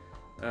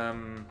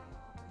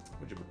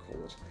 what do you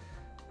call it?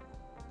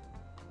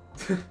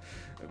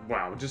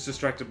 Wow, just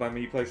distracted by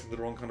me placing the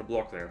wrong kind of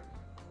block there.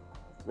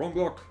 Wrong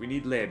block, we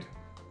need lead.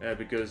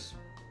 Because,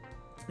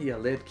 yeah,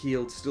 lead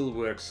keeled still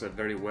works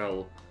very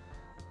well.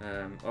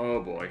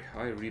 Oh boy,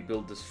 I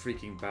rebuild this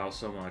freaking bow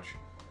so much.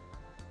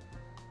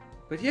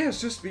 But yes,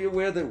 just be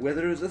aware that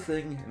weather is a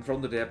thing in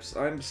From the Depths.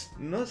 I'm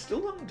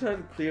still not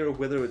entirely clear of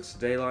whether it's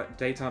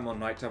daytime or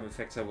nighttime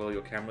affects how well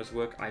your cameras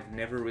work. I've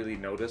never really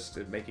noticed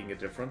it making a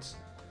difference.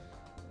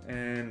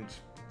 And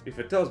if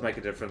it does make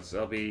a difference,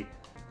 I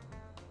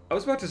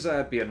was about to say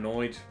I'd be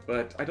annoyed,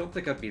 but I don't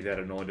think I'd be that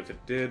annoyed if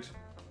it did.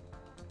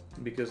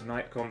 Because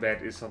night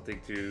combat is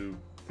something to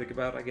think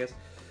about, I guess.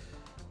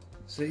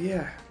 So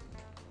yeah,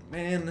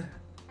 man,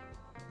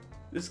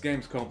 this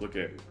game's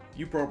complicated.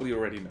 You probably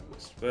already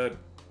noticed, but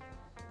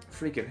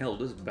freaking hell,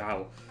 this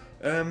bow.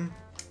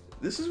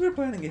 This is where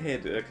planning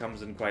ahead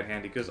comes in quite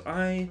handy, because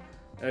I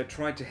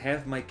tried to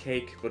have my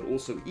cake, but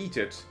also eat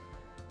it,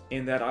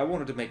 in that I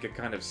wanted to make a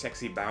kind of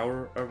sexy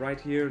bow right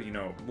here, you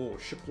know, more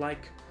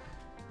ship-like,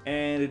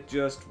 and it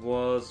just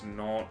was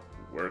not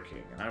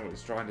working. I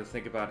was trying to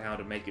think about how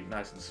to make it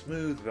nice and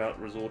smooth without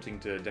resorting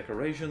to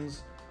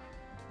decorations,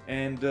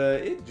 and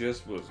it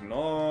just was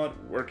not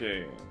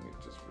working.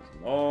 It just was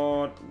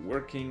not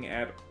working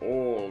at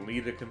all.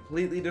 Need a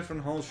completely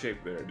different hull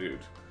shape there,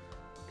 dude.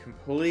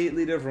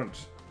 Completely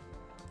different.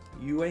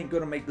 You ain't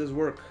gonna make this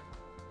work.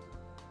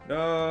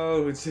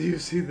 No, and so you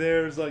see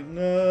there, it's like,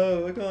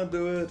 no, I can't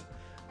do it.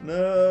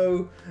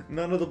 No,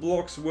 none of the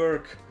blocks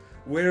work.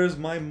 Where's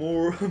my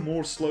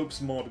more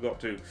slopes mod got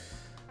to?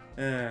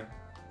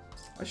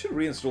 I should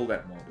reinstall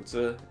that mod.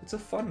 It's a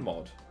fun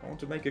mod. I want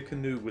to make a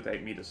canoe with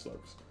 8-meter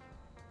slopes.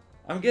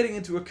 I'm getting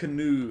into a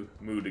canoe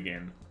mood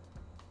again.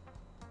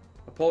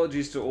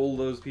 Apologies to all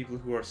those people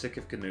who are sick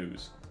of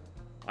canoes.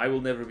 I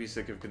will never be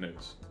sick of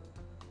canoes.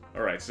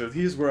 Alright, so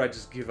here's where I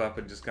just give up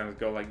and just kind of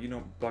go like, you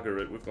know,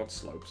 bugger it, we've got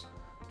slopes.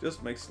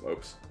 Just make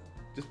slopes.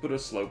 Just put a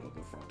slope up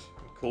the front.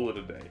 And call it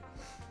a day.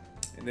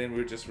 And then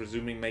we're just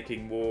resuming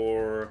making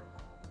more...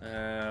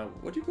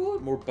 what do you call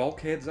it? More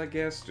bulkheads, I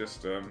guess.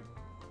 Just,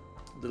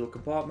 little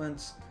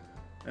compartments.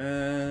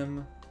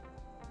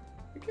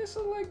 I guess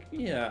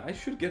yeah, I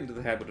should get into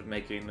the habit of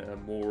making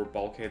more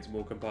bulkheads,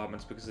 more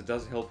compartments, because it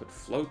does help it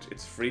float.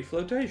 It's free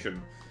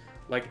flotation.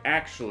 Like,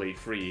 actually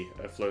free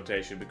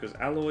flotation, because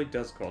alloy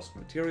does cost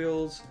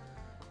materials,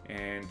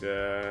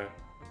 and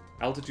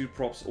altitude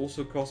props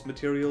also cost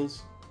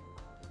materials.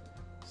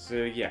 So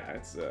yeah,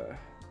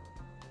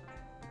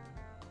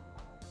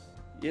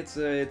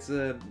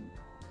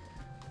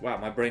 wow,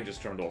 my brain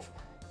just turned off.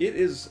 It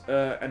is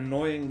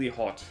annoyingly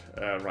hot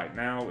right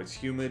now. It's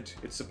humid.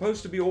 It's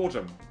supposed to be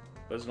autumn,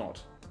 but it's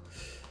not.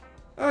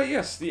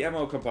 Yes, the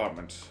ammo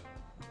compartment.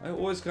 I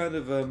always kind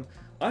of,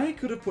 I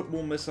could have put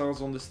more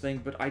missiles on this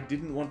thing, but I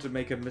didn't want to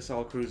make a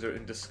missile cruiser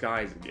in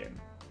disguise again.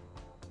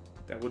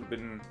 That would have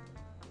been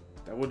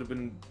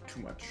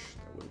too much.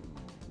 That would have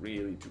been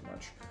really too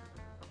much.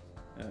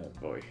 Oh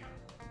boy.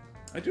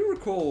 I do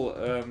recall,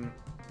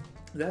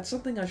 that's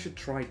something I should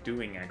try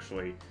doing,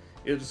 actually.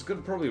 It's going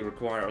to probably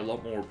require a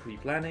lot more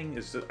pre-planning,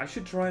 is that I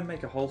should try and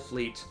make a whole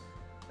fleet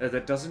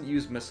that doesn't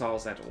use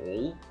missiles at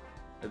all.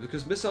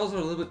 Because missiles are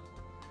a little bit...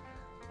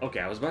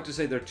 Okay, I was about to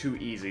say they're too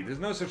easy. There's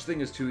no such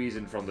thing as too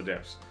easy from the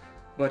depths.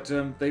 But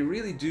they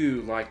really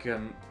do, like,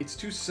 it's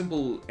too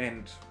simple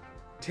and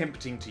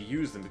tempting to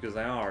use them because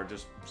they are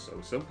just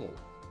so simple.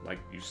 Like,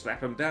 you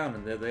slap them down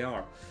and there they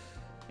are.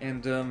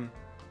 And,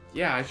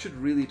 yeah, I should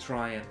really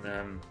try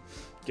and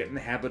get in the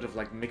habit of,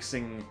 like,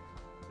 mixing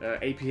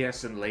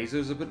APS and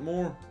lasers a bit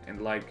more.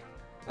 And, like,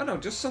 I don't know,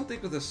 just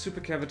something with a super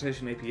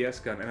cavitation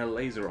APS gun and a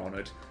laser on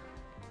it.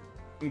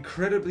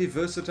 Incredibly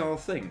versatile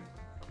thing.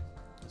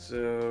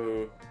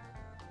 So,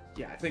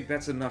 yeah, I think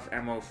that's enough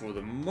ammo for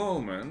the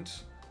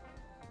moment.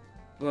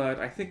 But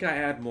I think I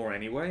add more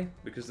anyway,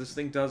 because this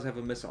thing does have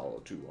a missile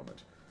or two on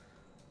it.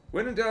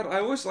 When in doubt, I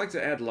always like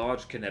to add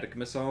large kinetic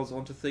missiles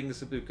onto things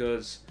simply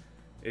because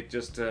it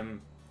just,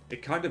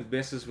 it kind of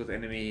messes with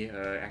enemy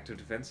active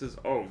defenses.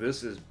 Oh,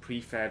 this is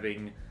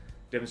prefabbing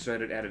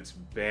demonstrated at its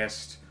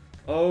best.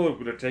 Oh, it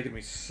would have taken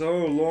me so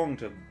long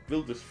to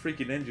build this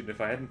freaking engine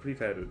if I hadn't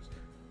prefabbed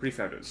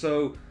it.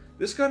 So,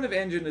 this kind of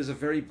engine is a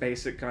very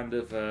basic kind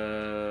of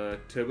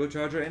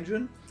turbocharger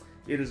engine.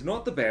 It is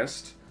not the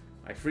best.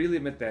 I freely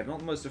admit that. Not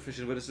the most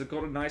efficient, but it's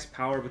got a nice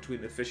power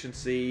between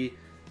efficiency,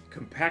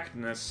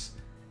 compactness,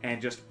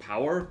 and just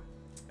power.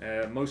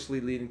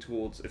 Mostly leaning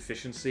towards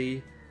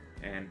efficiency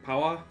and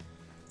power.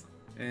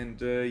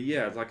 And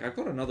yeah, like I've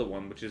got another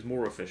one which is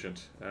more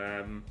efficient.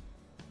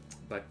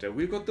 But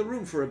we've got the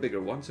room for a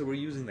bigger one, so we're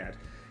using that.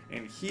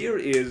 And here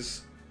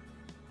is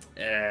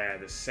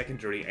the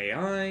secondary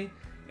AI.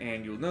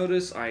 And you'll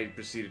notice I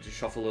proceeded to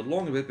shuffle it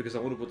along a bit because I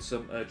want to put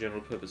some general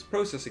purpose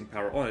processing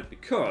power on it,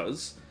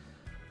 because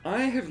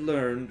I have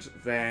learned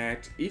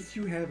that if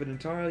you have an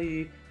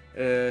entirely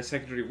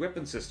secondary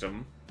weapon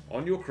system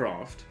on your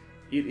craft,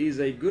 it is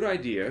a good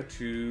idea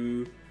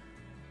to...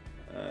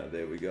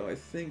 there we go, I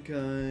think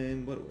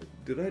I'm...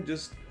 did I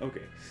just...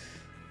 Okay.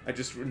 I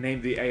just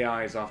named the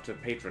AIs after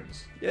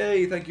patrons.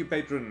 Yay, thank you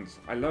patrons!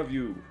 I love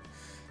you!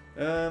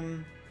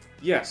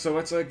 Yeah, so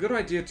it's a good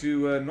idea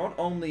to not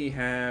only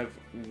have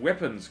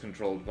weapons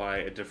controlled by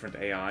a different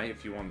AI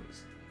if you want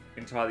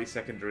entirely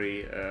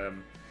secondary,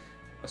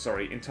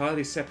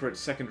 entirely separate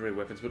secondary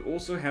weapons, but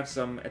also have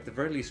some, at the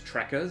very least,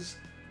 trackers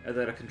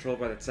that are controlled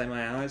by that same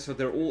AI, so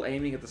they're all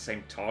aiming at the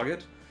same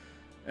target.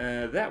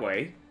 That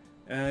way,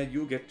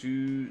 you'll get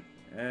to,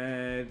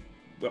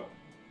 well,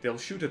 they'll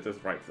shoot at the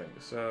right thing.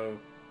 So,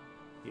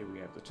 here we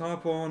have the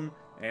Tarpon,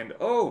 and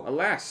oh,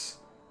 alas,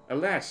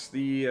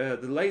 the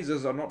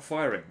lasers are not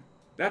firing.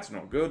 That's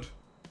not good.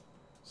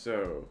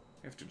 So,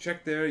 have to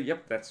check there.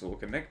 Yep, that's all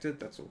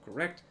connected. That's all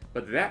correct.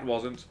 But that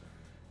wasn't.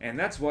 And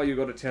that's why you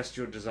got to test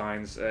your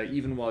designs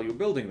even while you're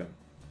building them.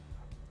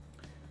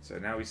 So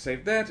now we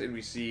save that, and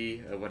we see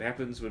what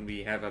happens when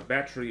we have a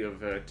battery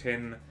of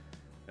 10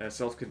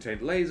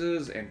 self-contained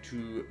lasers and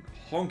 2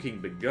 honking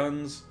big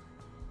guns.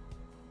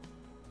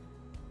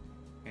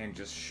 And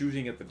just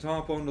shooting at the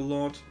Tarpon a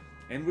lot.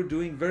 And we're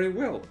doing very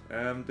well.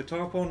 The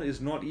Tarpon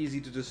is not easy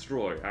to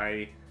destroy.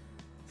 I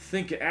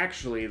think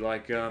actually,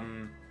 like,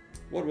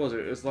 what was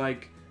it? It's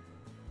like,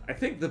 I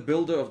think the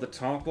builder of the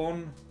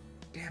Tarpon,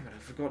 damn it,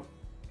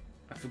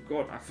 I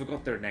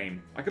forgot their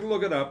name. I can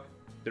look it up.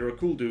 They're a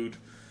cool dude.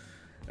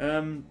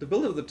 The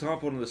builder of the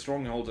Tarpon and the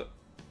Stronghold,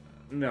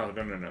 no,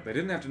 they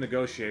didn't have to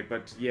negotiate,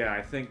 but yeah,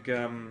 I think,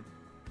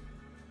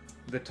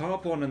 the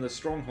Tarpon and the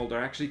Stronghold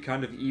are actually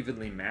kind of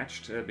evenly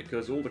matched,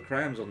 because all the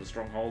crams on the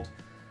Stronghold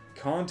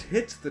can't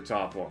hit the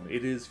Tarpon.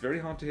 It is very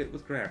hard to hit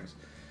with crams.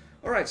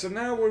 Alright, so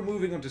now we're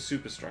moving on to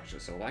superstructure.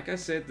 So like I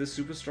said, this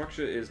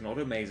superstructure is not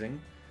amazing.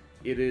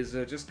 It is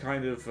just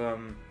kind of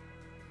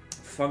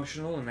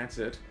functional, and that's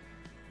it.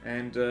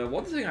 And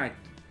one thing I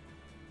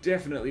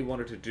definitely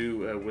wanted to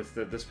do with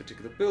this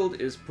particular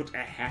build is put a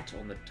hat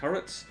on the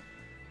turrets.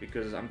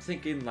 Because I'm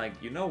thinking, like,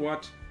 you know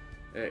what?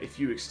 If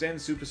you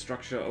extend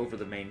superstructure over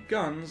the main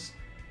guns,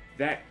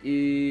 that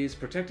is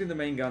protecting the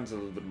main guns a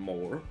little bit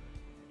more.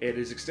 It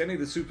is extending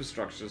the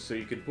superstructure so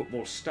you can put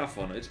more stuff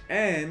on it,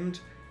 and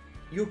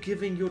you're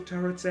giving your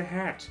turrets a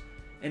hat.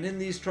 And in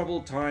these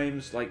troubled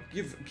times, like,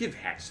 give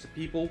hats to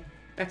people.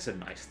 That's a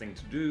nice thing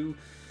to do.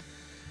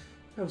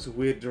 That was a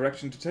weird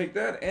direction to take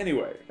that.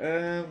 Anyway,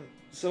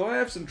 so I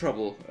have some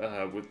trouble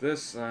with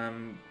this.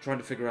 I'm trying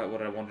to figure out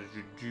what I wanted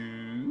to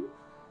do.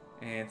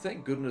 And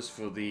thank goodness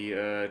for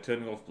the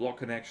turning off block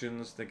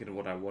connections, thinking of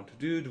what I want to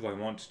do. Do I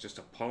want just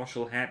a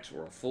partial hat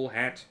or a full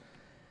hat?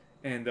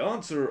 And the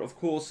answer, of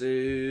course,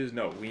 is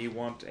no. We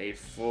want a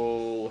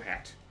full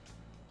hat.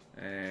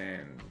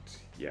 And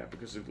yeah,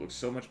 because it looks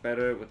so much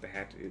better with the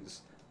hat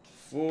is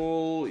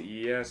full.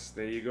 Yes,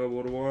 there you go,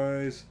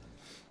 BorderWise.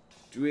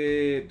 Do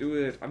it, do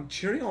it. I'm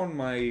cheering on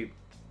my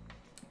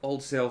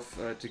old self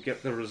to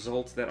get the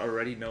result that I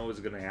already know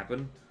is going to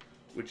happen,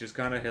 which is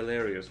kind of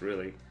hilarious,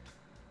 really.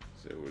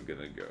 So we're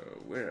going to go,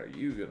 where are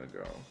you going to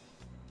go?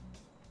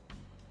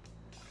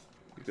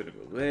 You're going to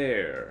go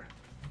there.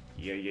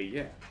 Yeah, yeah,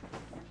 yeah.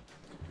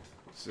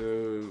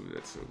 So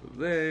that's over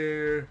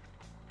there.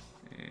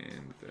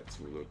 And that's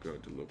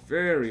going to look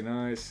very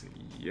nice.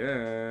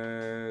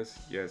 Yes,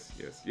 yes,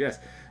 yes, yes.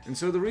 And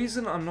so the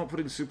reason I'm not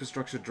putting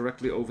superstructure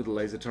directly over the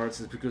laser turrets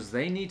is because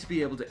they need to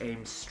be able to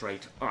aim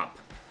straight up.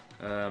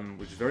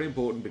 Which is very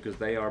important because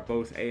they are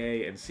both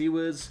AA and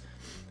seawards.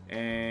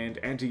 And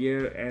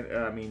anti-air,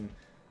 and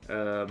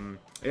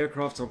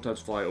aircraft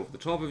sometimes fly over the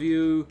top of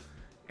you.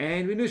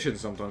 And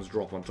munitions sometimes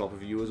drop on top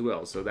of you as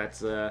well. So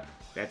that's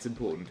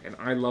important. And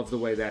I love the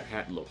way that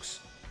hat looks.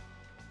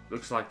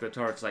 Looks like the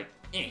turret's like,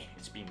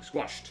 it's being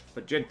squashed,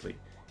 but gently.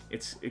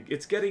 It's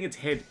getting its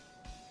head,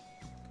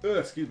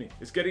 excuse me,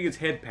 it's getting its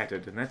head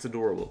patted, and that's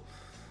adorable.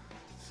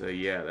 So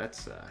yeah,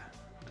 that's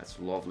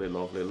lovely,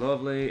 lovely,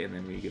 lovely. And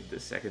then we give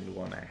the second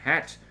one a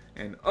hat,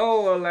 and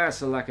oh,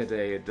 alas,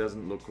 alackaday, it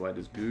doesn't look quite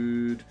as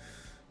good.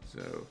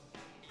 So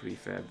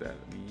prefab that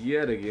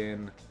yet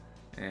again,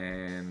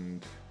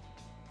 and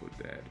put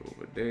that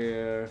over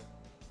there,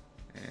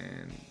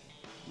 and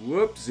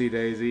whoopsie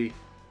daisy.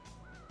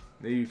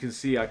 There you can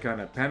see I kind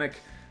of panic.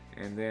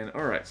 And then,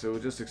 alright, so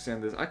we'll just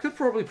extend this. I could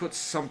probably put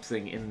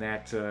something in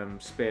that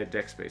spare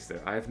deck space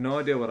there. I have no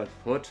idea what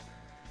I'd put.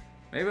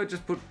 Maybe I'd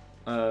just put,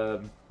 I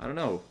don't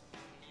know.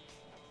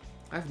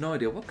 I have no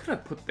idea. What could I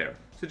put there?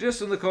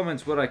 Suggest in the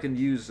comments what I can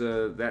use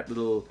that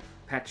little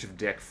patch of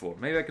deck for.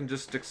 Maybe I can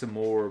just stick some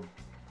more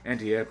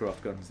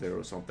anti-aircraft guns there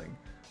or something.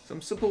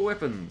 Some simple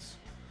weapons.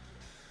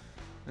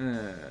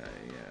 Yeah,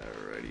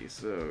 alrighty,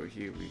 so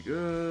here we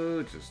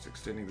go. Just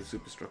extending the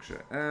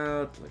superstructure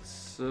out, like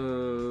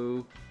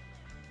so.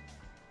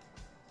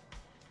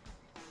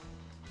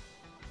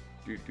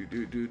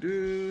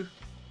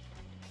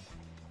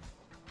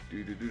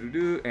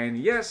 And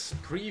yes,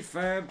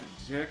 prefab,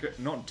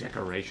 not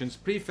decorations,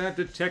 prefab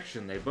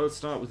detection. They both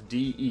start with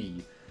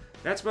DE.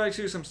 That's my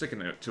excuse, I'm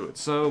sticking to it.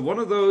 So one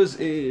of those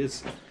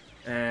is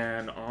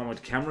an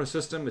armored camera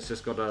system. It's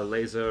just got a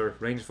laser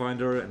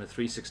rangefinder and a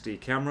 360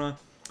 camera.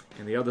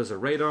 And the other's a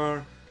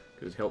radar,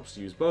 because it helps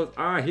to use both.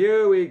 Ah,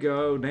 here we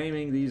go,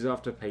 naming these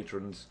after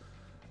patrons.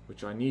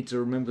 Which I need to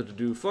remember to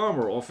do far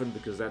more often,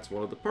 because that's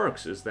one of the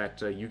perks, is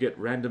that you get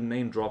random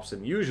name drops,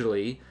 and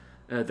usually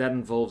that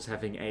involves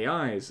having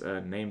AIs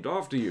named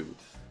after you.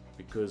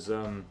 Because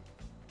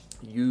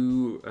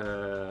you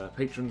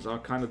patrons are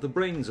kind of the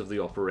brains of the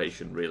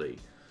operation, really.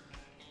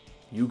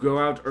 You go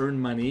out,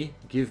 earn money,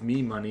 give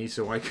me money,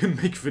 so I can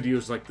make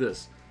videos like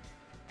this.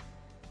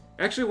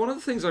 Actually, one of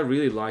the things I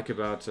really like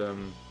about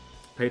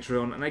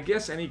Patreon, and I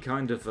guess any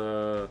kind of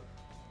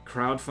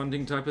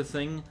crowdfunding type of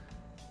thing,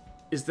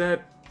 is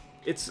that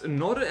it's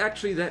not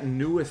actually that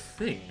new a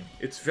thing.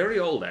 It's very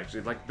old,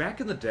 actually. Like,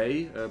 back in the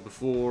day,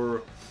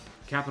 before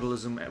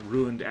capitalism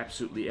ruined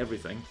absolutely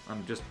everything.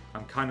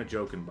 I'm kind of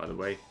joking, by the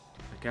way.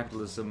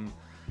 Capitalism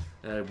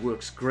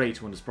works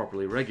great when it's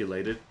properly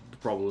regulated. The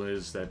problem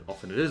is that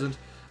often it isn't.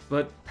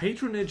 But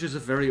patronage is a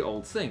very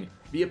old thing.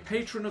 Be a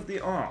patron of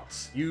the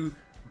arts. You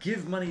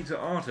give money to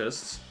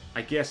artists.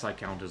 I guess I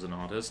count as an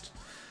artist.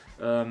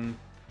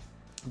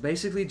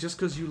 Basically just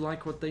because you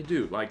like what they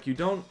do. Like, you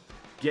don't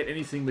get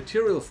anything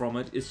material from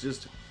it, it's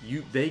just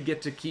they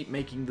get to keep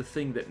making the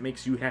thing that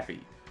makes you happy.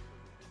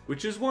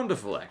 Which is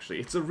wonderful, actually.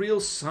 It's a real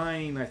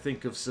sign, I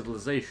think, of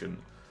civilization.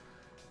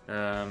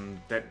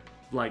 That,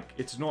 like,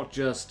 it's not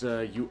just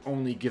you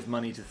only give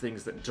money to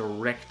things that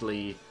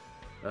directly,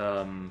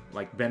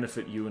 like,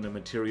 benefit you in a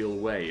material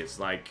way. It's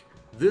like,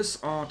 this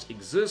art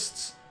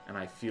exists, and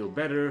I feel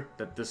better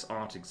that this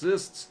art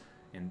exists,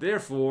 and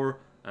therefore,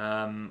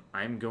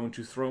 I'm going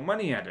to throw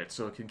money at it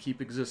so it can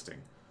keep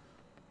existing.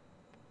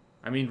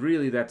 I mean,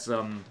 really, that's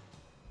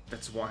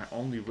why I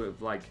only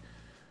live, like...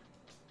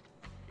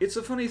 It's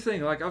a funny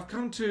thing, like, I've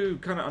come to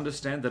kind of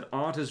understand that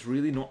art is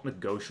really not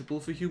negotiable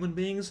for human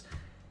beings.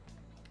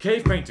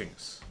 Cave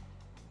paintings.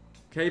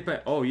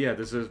 Oh yeah,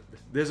 there's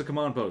a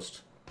command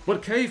post.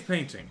 But cave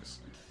paintings.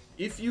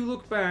 If you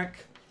look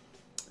back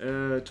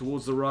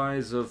towards the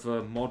rise of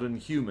modern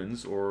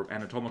humans, or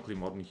anatomically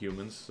modern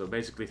humans, so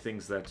basically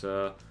things that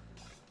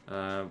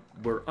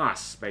were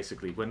us,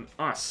 basically. When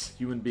us,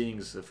 human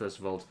beings, first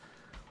of all,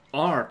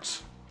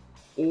 art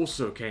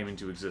also came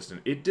into existence.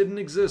 It didn't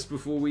exist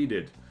before we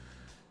did.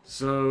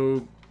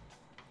 So,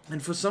 and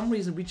for some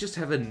reason we just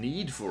have a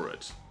need for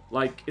it.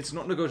 Like, it's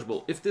not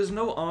negotiable. If there's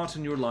no art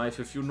in your life,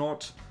 if you're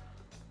not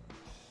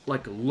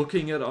like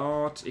looking at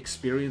art,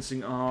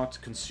 experiencing art,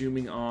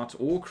 consuming art,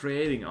 or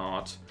creating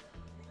art,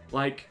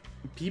 like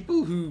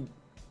people who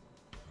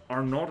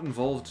are not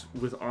involved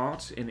with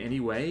art in any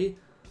way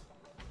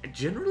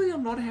generally are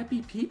not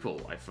happy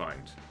people, I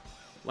find.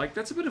 Like,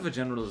 that's a bit of a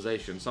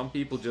generalization. Some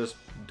people just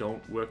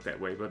don't work that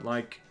way, but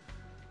like,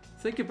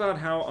 think about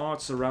how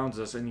art surrounds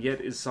us and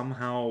yet is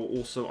somehow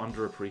also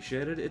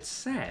underappreciated. It's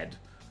sad.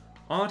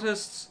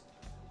 Artists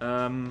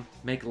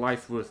make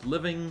life worth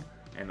living,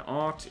 and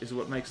art is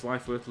what makes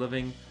life worth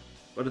living,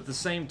 but at the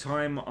same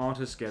time,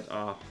 artists get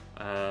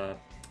a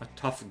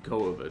tough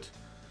go of it.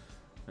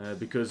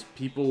 Because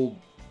people...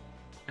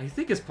 I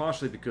think it's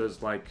partially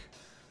because, like,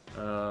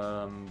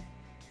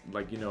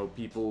 you know,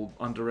 people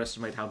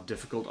underestimate how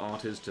difficult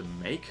art is to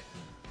make.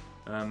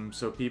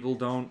 So people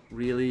don't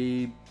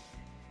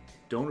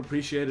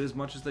appreciate it as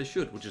much as they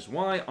should, which is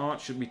why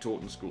art should be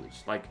taught in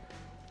schools. Like,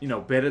 you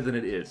know, better than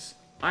it is.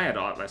 I had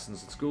art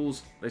lessons in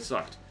schools. They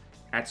sucked.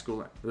 At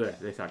school,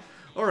 they sucked.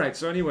 Alright,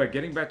 so anyway,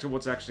 getting back to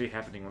what's actually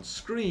happening on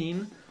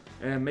screen,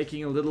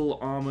 making a little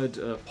armored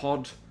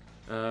pod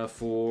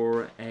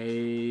for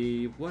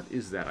a... what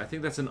is that? I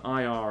think that's an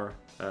IR,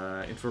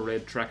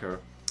 infrared tracker,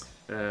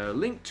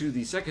 linked to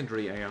the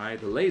secondary AI,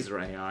 the laser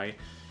AI,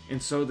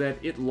 and so that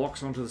it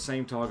locks onto the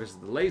same targets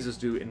that the lasers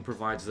do and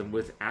provides them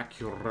with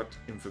accurate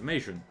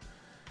information.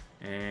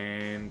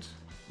 And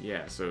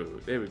yeah, so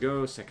there we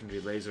go, secondary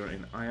laser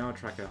and IR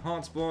tracker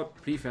hotspot,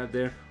 prefab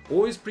there.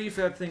 Always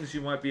prefab things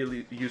you might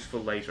be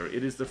useful later.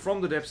 It is the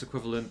from the depths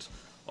equivalent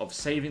of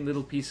saving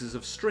little pieces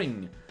of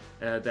string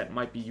that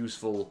might be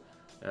useful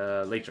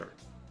later.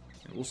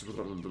 And also we've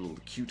got little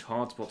cute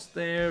hotspots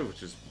there,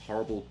 which is a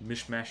horrible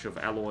mishmash of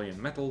alloy and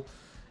metal.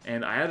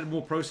 And I added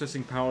more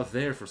processing power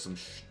there for some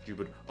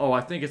stupid... Oh,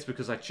 I think it's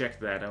because I checked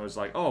that. I was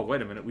like, oh,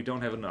 wait a minute, we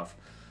don't have enough.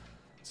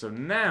 So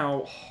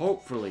now,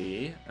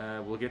 hopefully,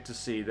 we'll get to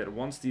see that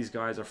once these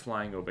guys are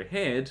flying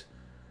overhead,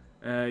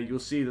 you'll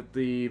see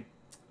that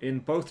in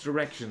both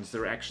directions,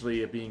 they're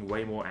actually being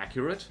way more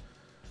accurate.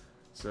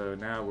 So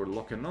now we're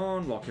locking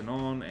on,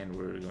 and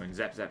we're going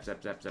zap, zap,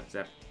 zap, zap, zap,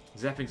 zap.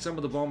 Zapping some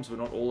of the bombs, but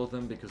not all of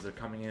them, because they're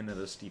coming in at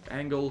a steep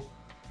angle.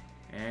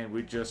 And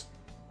we just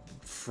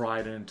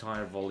fried an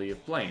entire volley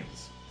of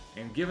planes.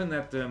 And given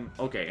that,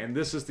 okay, and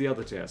this is the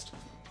other test.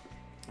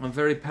 I'm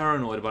very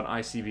paranoid about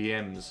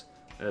ICBMs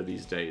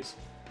these days.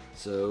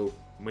 So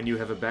when you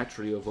have a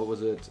battery of, what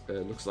was it,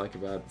 looks like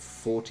about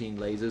 14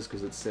 lasers,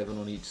 because it's 7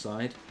 on each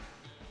side.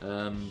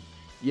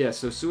 Yeah,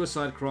 so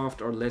suicide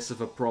craft are less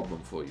of a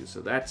problem for you,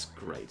 so that's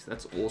great,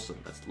 that's awesome,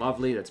 that's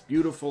lovely, that's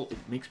beautiful, it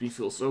makes me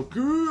feel so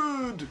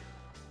good!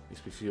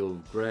 Makes me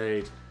feel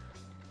great.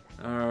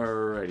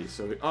 Alrighty,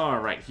 so,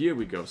 alright, here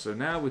we go. So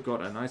now we've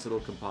got a nice little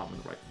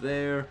compartment right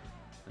there,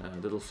 a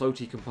little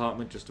floaty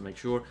compartment just to make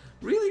sure.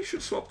 Really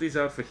should swap these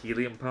out for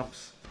helium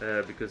pumps,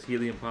 because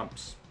helium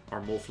pumps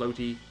are more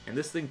floaty, and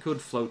this thing could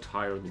float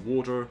higher in the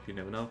water, you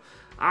never know.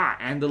 Ah,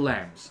 and the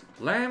lambs.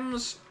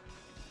 Lambs,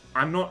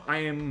 I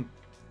am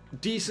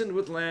decent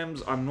with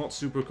lambs, I'm not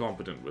super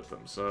competent with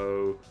them,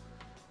 so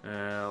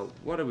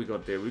what have we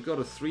got there? We've got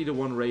a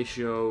 3-to-1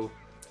 ratio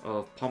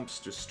of pumps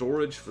to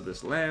storage for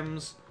this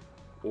lambs,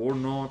 or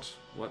not.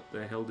 What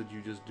the hell did you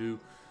just do?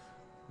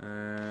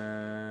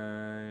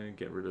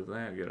 Get rid of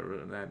that,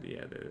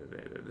 yeah,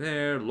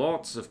 there.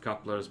 Lots of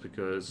couplers,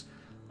 because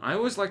I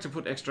always like to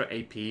put extra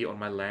AP on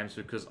my lambs,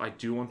 because I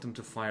do want them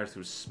to fire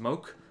through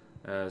smoke,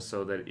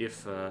 so that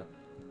if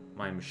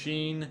my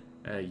machine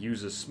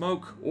uses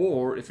smoke,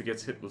 or if it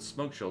gets hit with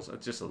smoke shells,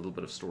 it's just a little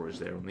bit of storage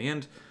there on the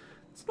end.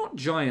 It's not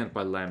giant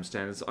by lamb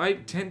standards. I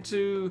tend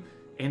to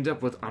end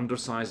up with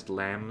undersized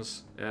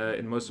lambs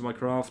in most of my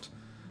craft,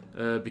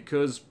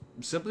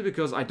 simply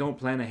because I don't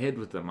plan ahead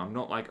with them. I'm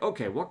not like,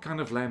 okay, what kind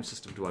of lamb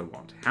system do I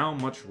want? How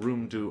much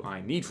room do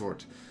I need for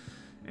it?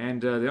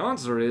 And the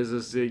answer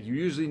is that you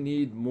usually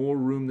need more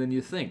room than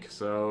you think.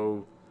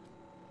 So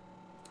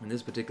in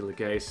this particular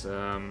case,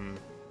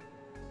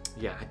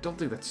 yeah, I don't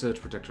think that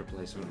surge protector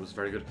placement was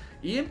very good.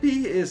 EMP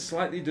is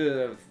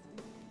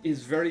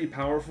is very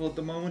powerful at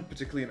the moment,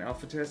 particularly in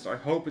alpha test. I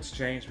hope it's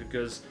changed,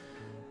 because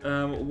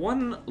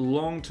one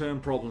long-term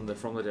problem that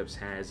From the Depths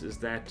has is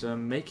that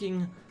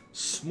making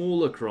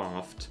smaller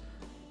craft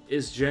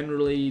is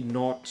generally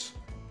not...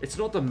 It's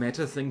not the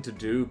meta thing to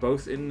do,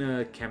 both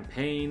in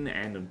campaign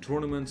and in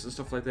tournaments and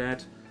stuff like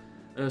that.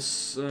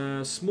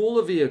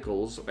 Smaller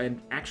vehicles,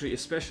 and actually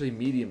especially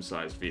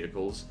medium-sized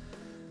vehicles,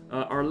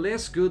 are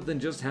less good than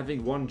just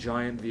having one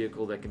giant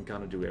vehicle that can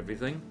kind of do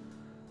everything.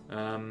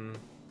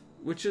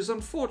 Which is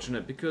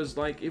unfortunate, because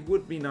like it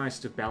would be nice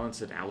to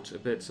balance it out a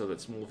bit so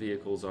that small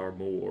vehicles are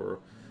more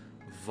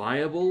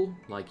viable.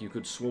 Like you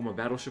could swarm a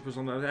battleship or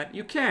something like that.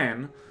 You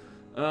can,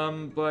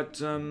 but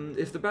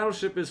if the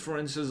battleship is, for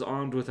instance,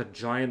 armed with a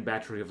giant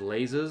battery of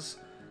lasers,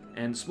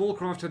 and small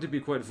craft tend to be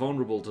quite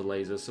vulnerable to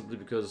lasers simply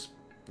because,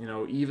 you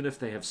know, even if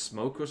they have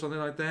smoke or something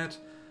like that,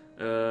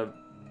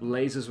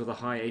 lasers with a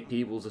high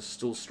AP will just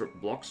still strip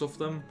blocks off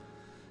them.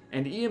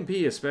 And EMP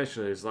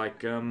especially is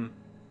like,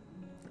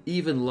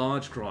 even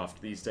large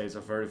craft these days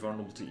are very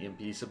vulnerable to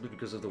EMP simply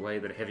because of the way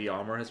that heavy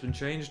armor has been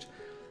changed.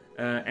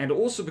 and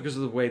also because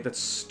of the way that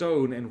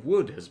stone and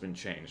wood has been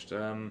changed.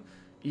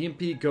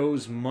 EMP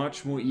goes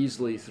much more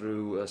easily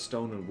through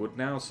stone and wood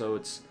now, so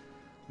it's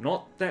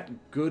not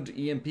that good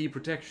EMP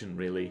protection,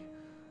 really.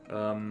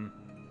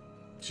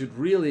 Should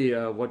really,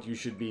 what you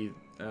should be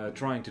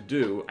trying to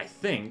do, I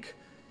think,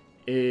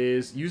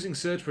 is using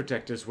surge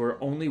protectors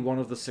where only one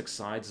of the 6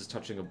 sides is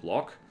touching a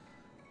block,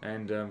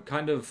 and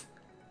kind of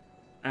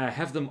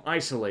have them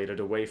isolated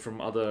away from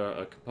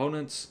other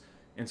components,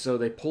 and so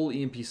they pull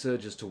EMP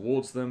surges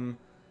towards them,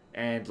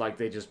 and like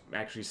they just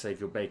actually save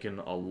your bacon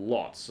a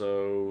lot.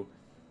 So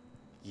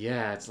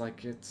yeah, it's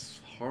like, it's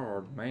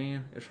hard,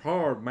 man. It's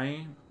hard,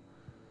 man.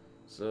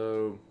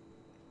 So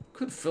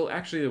could fill,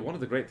 actually one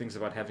of the great things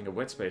about having a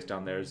wet space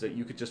down there is that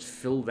you could just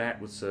fill that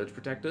with surge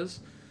protectors.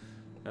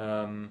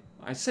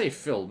 I say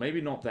fill, maybe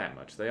not that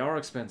much. They are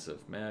expensive.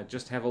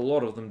 Just have a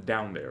lot of them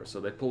down there, so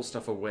they pull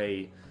stuff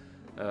away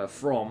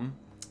from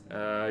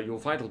your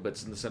vital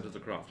bits in the center of the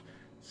craft.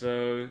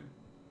 So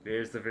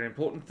there's the very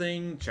important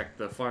thing. Check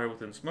the fire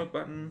within smoke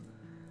button.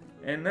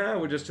 And now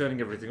we're just turning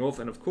everything off.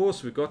 And of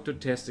course we've got to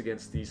test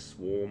against the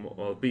swarm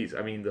of bees.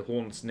 I mean the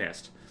hornet's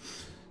nest.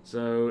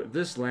 So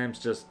this lamp's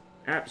just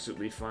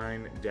absolutely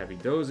fine. Dabby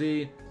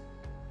dozy.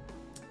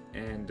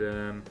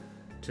 And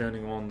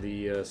turning on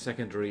the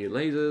secondary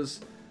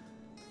lasers.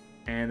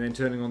 And then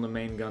turning on the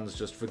main guns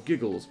just for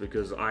giggles,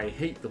 because I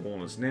hate the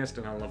hornet's nest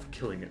and I love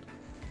killing it.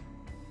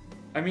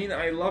 I mean,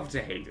 I love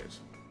to hate it,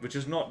 which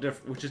is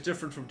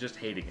different from just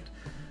hating it.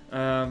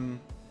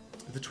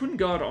 The Twin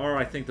Guard are,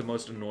 I think, the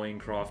most annoying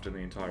craft in the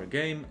entire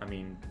game. I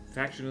mean,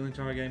 faction in the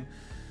entire game.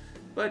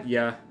 But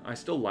yeah, I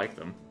still like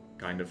them,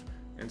 kind of.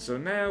 And so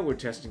now we're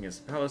testing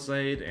against the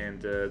Palisade,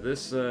 and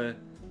this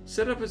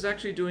setup is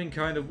actually doing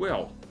kind of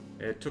well.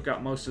 It took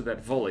out most of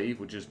that volley,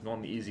 which is not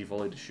an easy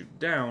volley to shoot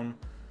down.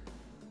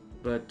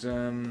 But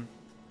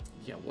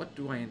yeah, what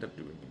do I end up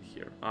doing in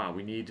here? Ah,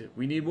 we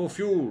need more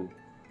fuel.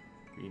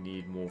 We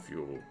need more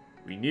fuel.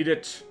 We need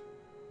it.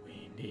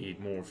 We need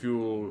more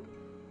fuel.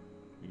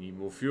 We need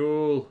more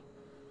fuel.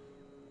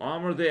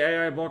 Armor the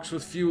AI box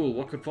with fuel.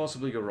 What could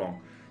possibly go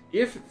wrong?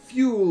 If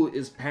fuel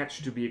is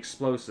patched to be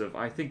explosive,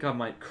 I think I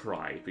might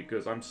cry,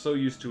 because I'm so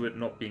used to it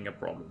not being a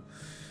problem.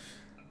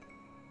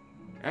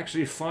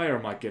 Actually, fire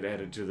might get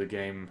added to the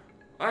game.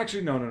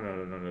 Actually,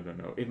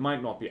 no. It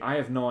might not be. I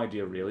have no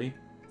idea, really.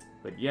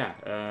 But yeah,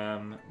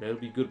 that'll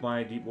be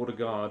goodbye Deepwater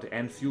Guard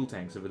and fuel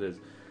tanks if it is.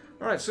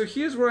 Alright, so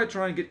here's where I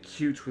try and get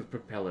cute with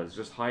propellers.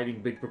 Just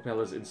hiding big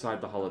propellers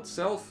inside the hull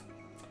itself.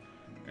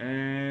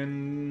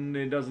 And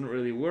it doesn't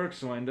really work,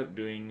 so I end up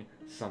doing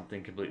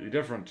something completely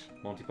different.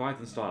 Monty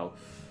Python style.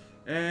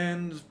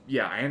 And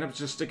yeah, I end up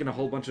just sticking a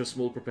whole bunch of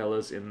small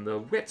propellers in the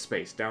wet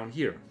space down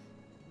here.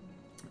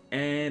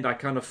 And I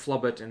kind of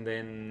flub it and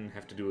then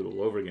have to do it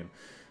all over again.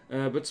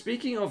 But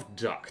speaking of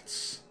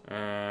ducts,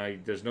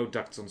 there's no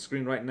ducts on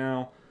screen right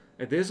now.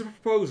 There's a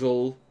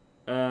proposal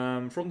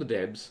from the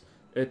devs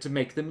to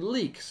make them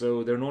leak,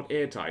 so they're not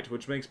airtight,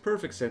 which makes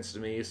perfect sense to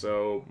me,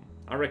 so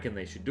I reckon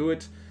they should do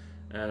it.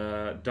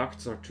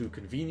 Ducts are too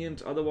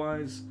convenient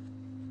otherwise.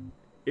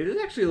 It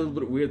is actually a little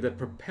bit weird that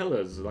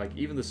propellers, like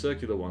even the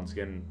circular ones,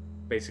 can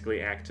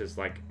basically act as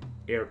like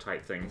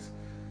airtight things.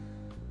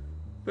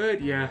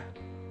 But yeah.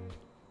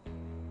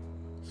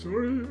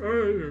 Sorry,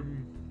 I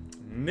am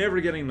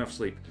never getting enough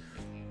sleep.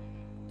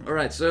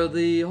 Alright, so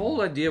the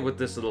whole idea with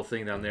this little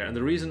thing down there, and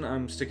the reason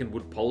I'm sticking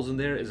wood poles in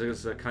there is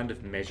as a kind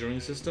of measuring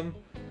system.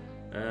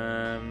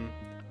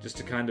 Just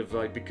to kind of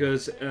like,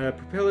 because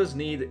propellers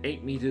need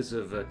 8 meters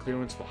of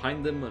clearance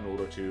behind them in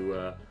order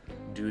to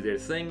do their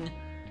thing.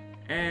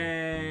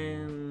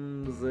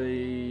 And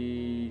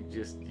they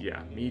just,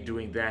 yeah, me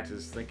doing that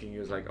is thinking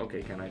is like,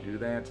 okay, can I do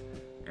that?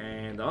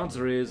 And the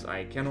answer is,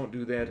 I cannot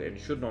do that and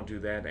should not do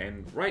that.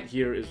 And right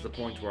here is the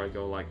point where I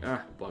go like,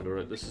 ah, bugger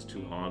it, this is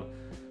too hard.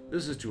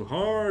 This is too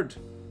hard.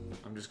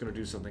 I'm just going to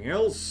do something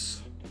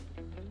else.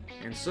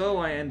 And so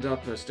I end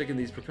up sticking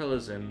these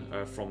propellers in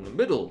from the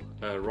middle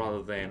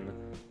rather than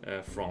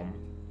from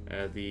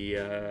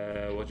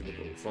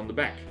from the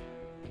back.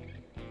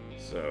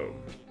 So,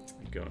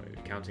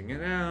 counting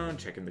it out,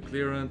 checking the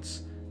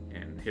clearance,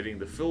 and hitting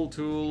the fill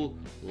tool.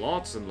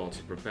 Lots and lots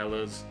of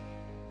propellers.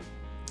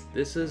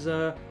 This is,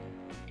 yeah,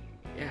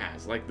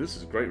 it's like, this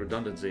is great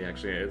redundancy,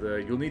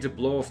 actually. You'll need to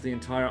blow off the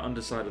entire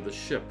underside of the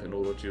ship in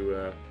order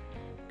to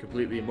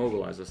completely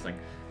immobilize this thing.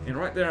 And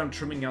right there, I'm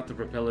trimming out the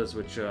propellers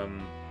which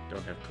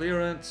don't have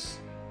clearance.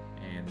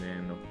 And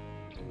then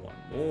one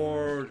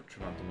more,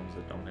 trim out the ones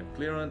that don't have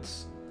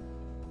clearance.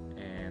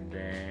 And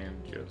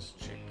then just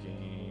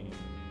checking,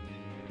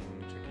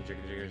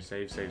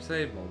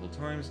 save multiple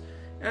times.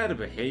 Add a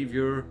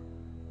behavior.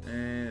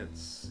 And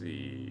let's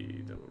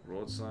see, double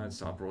broadside,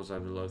 stop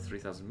broadside below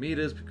 3,000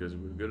 meters because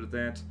we're good at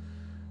that.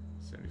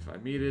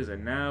 75 meters,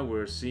 and now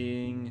we're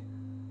seeing,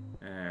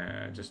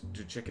 just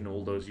to check in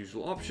all those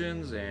usual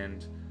options,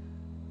 and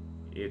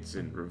it's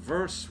in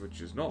reverse,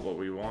 which is not what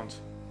we want,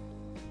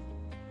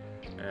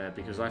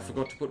 because I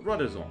forgot to put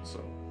rudders on,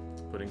 so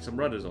putting some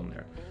rudders on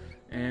there.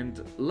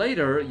 And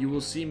later, you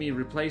will see me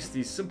replace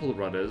these simple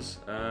rudders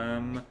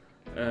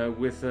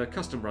with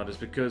custom runners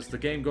because the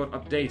game got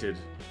updated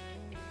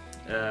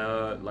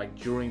like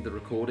during the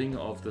recording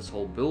of this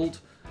whole build.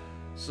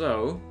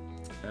 So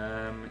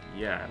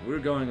yeah, we're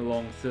going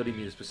along 30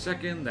 meters per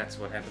second. That's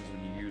what happens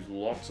when you use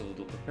lots of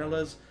little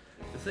propellers.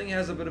 The thing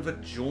has a bit of a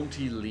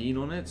jaunty lean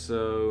on it,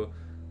 so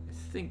I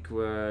think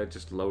we're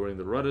just lowering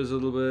the rudders a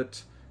little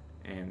bit,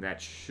 and that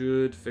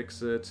should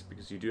fix it,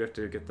 because you do have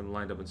to get them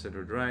lined up in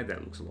center drag.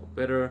 That looks a lot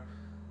better.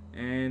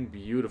 And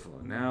beautiful.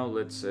 Now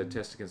let's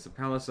test against the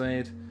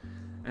Palisade.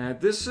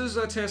 This is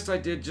a test I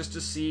did just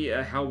to see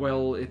how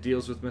well it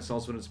deals with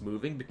missiles when it's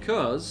moving,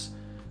 because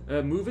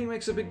moving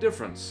makes a big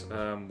difference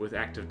with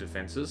active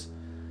defenses.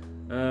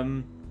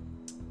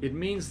 It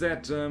means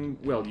that,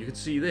 well, you can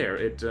see there,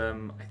 it,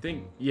 I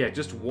think, yeah,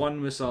 just one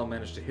missile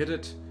managed to hit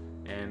it,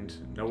 and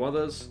no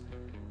others.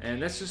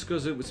 And that's just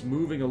because it was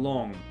moving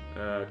along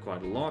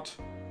quite a lot.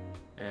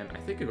 And I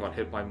think it got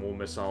hit by more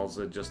missiles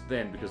just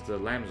then, because the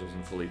LAMS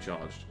wasn't fully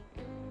charged.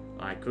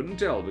 I couldn't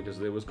tell, because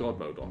there was God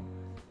mode on.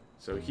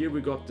 So here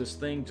we got this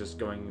thing just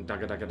going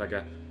dagga dagga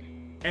dagga.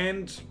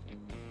 And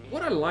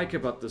what I like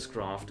about this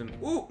craft, and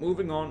ooh,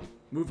 moving on.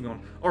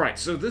 Alright,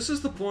 so this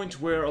is the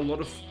point where a lot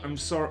of, I'm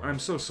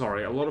so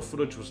sorry, a lot of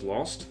footage was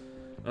lost.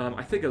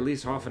 I think at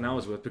least half an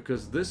hour's worth,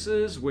 because this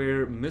is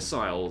where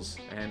missiles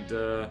and,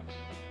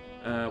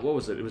 what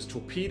was it? It was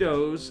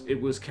torpedoes, it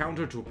was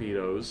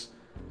counter-torpedoes,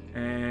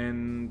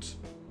 and...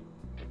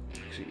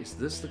 Actually, is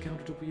this the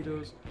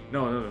counter-torpedoes?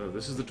 No,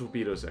 this is the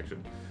torpedo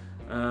section.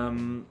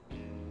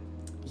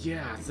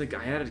 Yeah, I think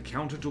I added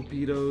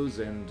counter-torpedoes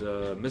and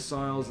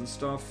missiles and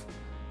stuff.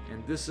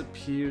 And this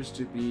appears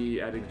to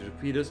be adding the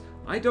torpedoes.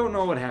 I don't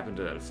know what happened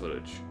to that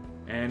footage.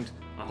 And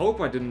I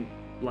hope I didn't,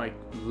 like,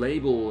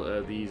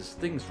 label these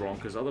things wrong,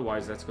 because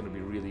otherwise that's going to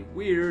be really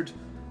weird.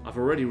 I've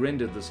already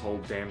rendered this whole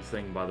damn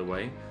thing, by the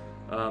way.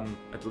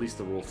 At least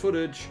the raw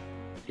footage.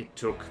 It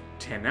took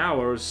 10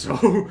 hours,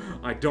 so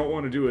I don't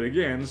want to do it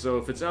again. So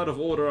if it's out of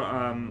order,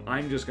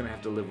 I'm just going to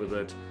have to live with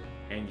it.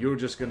 And you're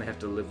just going to have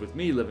to live with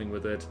me living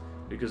with it,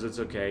 because it's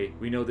okay.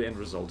 We know the end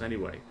result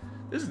anyway.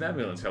 There's an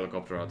ambulance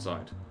helicopter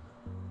outside.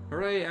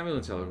 Hooray,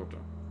 ambulance helicopter.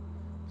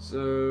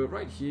 So,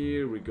 right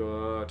here we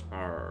got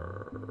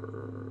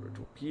our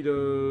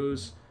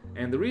torpedoes.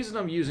 And the reason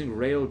I'm using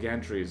rail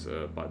gantries,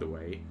 by the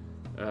way,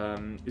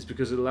 is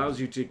because it allows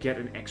you to get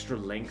an extra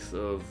length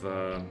of...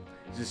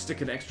 to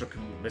stick an extra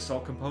missile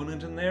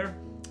component in there,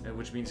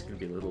 which means it can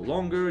be a little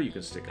longer. You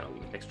can stick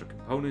an extra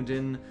component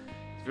in.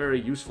 It's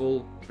very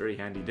useful, very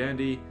handy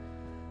dandy.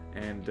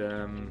 And,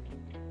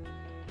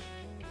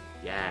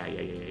 yeah.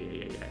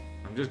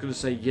 I'm just going to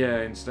say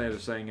yeah instead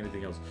of saying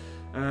anything else.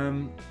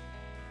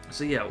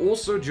 So yeah,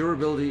 also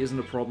durability isn't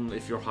a problem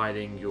if you're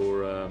hiding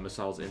your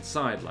missiles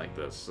inside like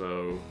this,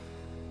 so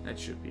that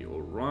should be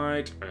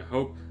alright, I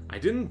hope. I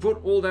didn't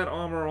put all that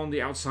armor on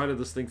the outside of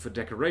this thing for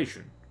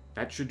decoration.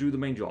 That should do the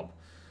main job.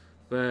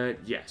 But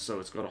yeah, so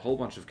it's got a whole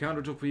bunch of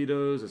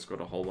counter-torpedoes, it's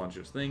got a whole bunch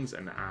of things,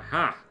 and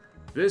aha!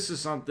 This is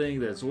something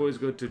that's always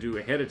good to do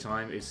ahead of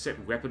time, is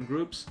set weapon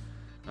groups.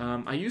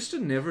 I used to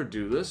never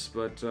do this,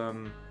 but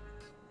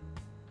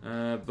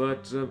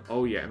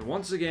oh yeah, and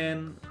once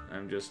again,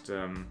 I'm just,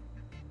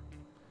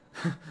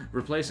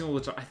 replacing all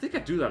the time. I think I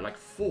do that like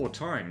 4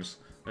 times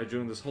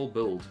during this whole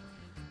build.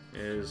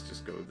 Is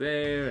just go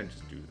there, and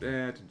just do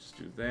that, and just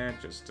do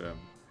that, just,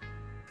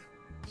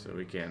 so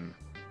we can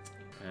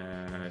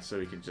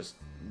just,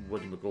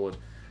 what do you call it?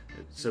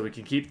 So we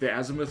can keep the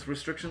azimuth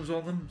restrictions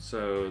on them.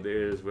 So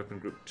there's weapon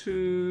group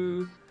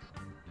 2.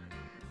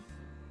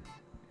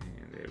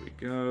 There we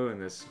go,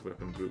 and this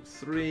weapon group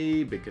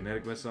 3, big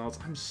kinetic missiles.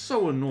 I'm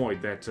so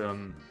annoyed that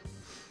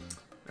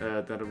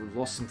that we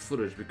lost some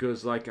footage,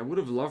 because like I would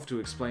have loved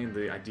to explain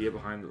the idea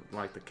behind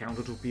like the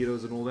counter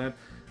torpedoes and all that.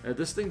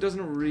 This thing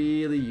doesn't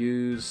really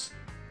use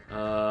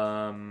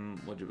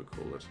what do we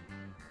call it?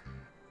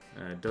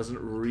 Doesn't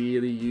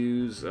really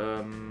use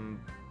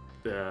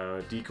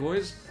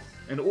decoys.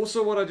 And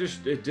also what I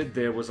just did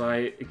there was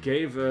I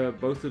gave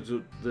both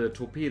the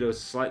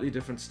torpedoes slightly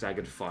different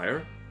staggered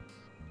fire.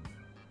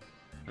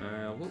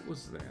 What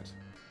was that?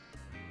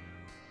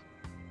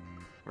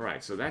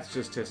 Alright, so that's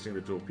just testing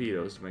the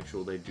torpedoes to make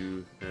sure they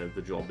do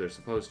the job they're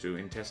supposed to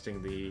in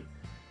testing the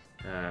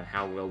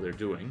how well they're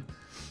doing.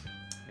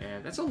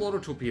 And that's a lot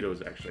of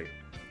torpedoes, actually.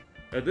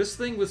 This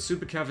thing with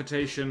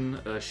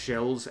supercavitation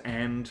shells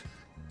and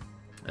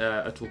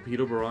a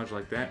torpedo barrage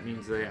like that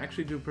means they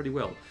actually do pretty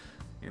well.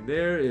 And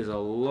there is a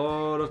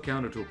lot of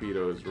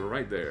counter-torpedoes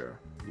right there.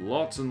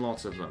 Lots and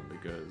lots of them,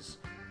 because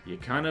you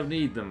kind of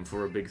need them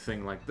for a big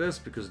thing like this,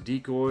 because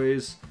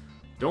decoys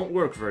don't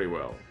work very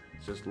well.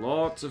 It's just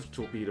lots of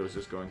torpedoes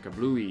just going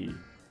kablooey.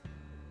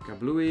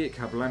 Kablooey,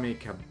 kablami,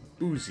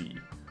 kaboozy.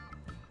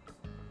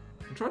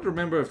 I'm trying to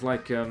remember if,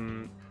 like,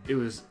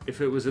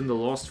 if it was in the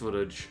lost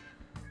footage.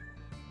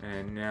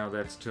 And now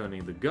that's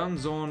turning the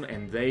guns on,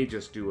 and they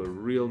just do a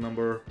real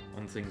number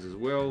on things as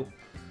well.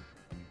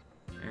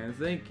 And I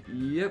think,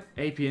 yep,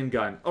 APN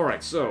guidance.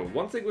 Alright, so,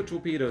 one thing with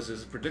torpedoes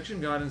is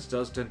prediction guidance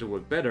does tend to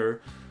work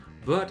better,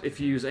 but if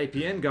you use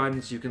APN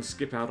guidance, you can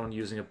skip out on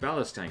using a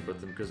ballast tank with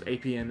them, because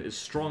APN is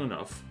strong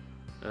enough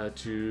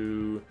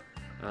to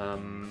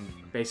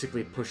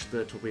basically push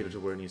the torpedo to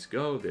where it needs to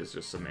go. There's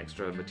just some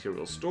extra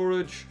material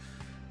storage,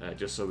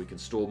 just so we can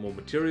store more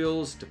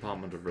materials.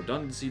 Department of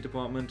Redundancy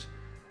department.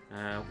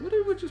 What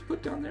did we just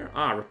put down there?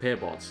 Ah, repair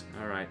bots.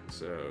 Alright,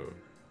 so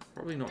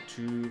probably not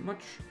too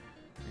much.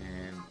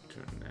 And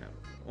turn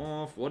that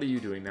off. What are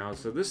you doing now?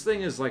 So this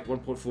thing is like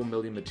 1.4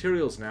 million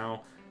materials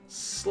now.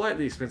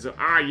 Slightly expensive.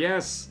 Ah,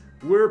 yes!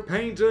 We're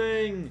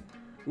painting!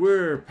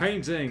 We're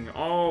painting!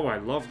 Oh, I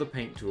love the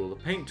paint tool. The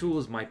paint tool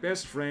is my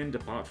best friend,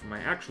 apart from my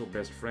actual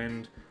best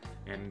friend.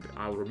 And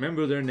I'll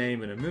remember their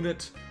name in a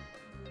minute.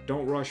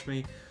 Don't rush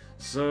me.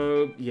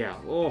 So, yeah.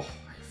 Oh,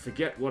 I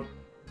forget what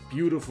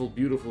beautiful,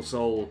 beautiful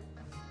soul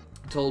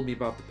told me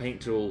about the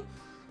paint tool.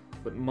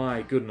 But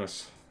my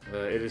goodness.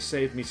 It has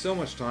saved me so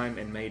much time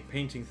and made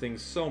painting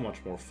things so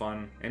much more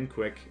fun and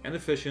quick and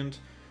efficient.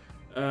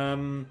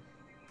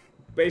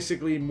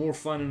 Basically more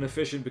fun and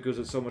efficient because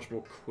it's so much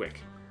more quick.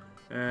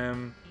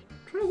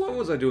 What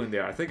was I doing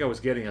there? I think I was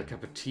getting a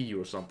cup of tea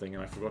or something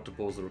and I forgot to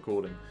pause the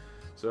recording.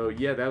 So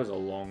yeah, that was a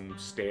long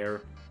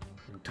stare.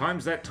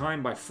 Times that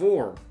time by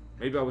 4.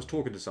 Maybe I was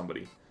talking to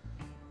somebody.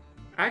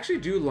 I actually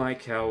do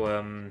like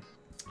how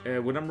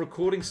when I'm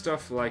recording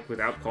stuff like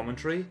without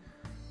commentary,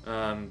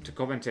 to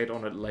commentate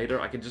on it later,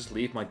 I can just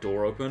leave my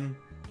door open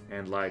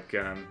and like,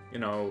 you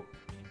know,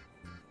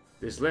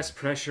 there's less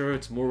pressure,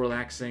 it's more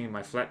relaxing,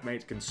 my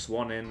flatmate can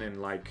swan in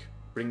and like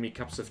bring me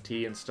cups of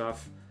tea and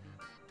stuff.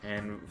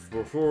 And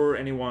before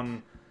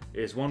anyone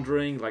is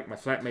wondering, like my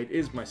flatmate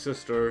is my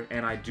sister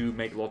and I do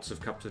make lots of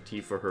cups of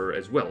tea for her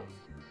as well.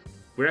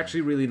 We're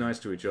actually really nice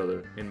to each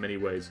other in many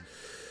ways.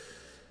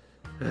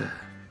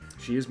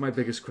 She is my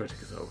biggest critic,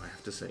 though, I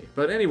have to say.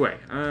 But anyway,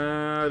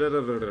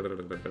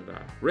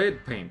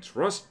 red paint,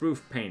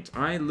 rust-proof paint.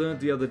 I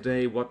learned the other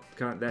day what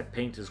that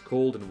paint is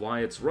called and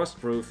why it's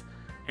rust-proof,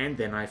 and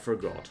then I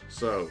forgot.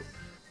 So,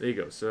 there you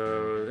go.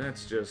 So,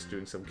 that's just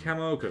doing some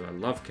camo, because I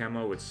love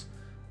camo. It's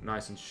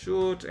nice and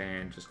short,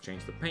 and just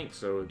change the paint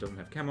so it doesn't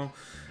have camo.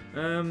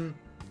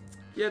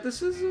 Yeah,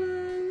 this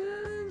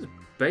is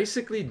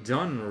basically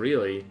done,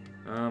 really.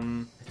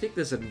 I think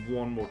there's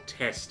one more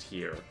test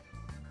here.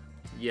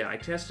 Yeah, I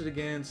tested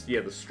against,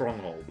 the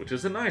Stronghold, which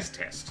is a nice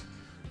test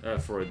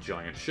for a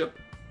giant ship.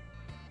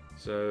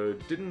 So,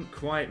 didn't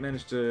quite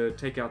manage to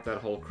take out that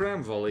whole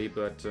cram volley,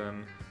 but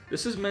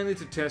this is mainly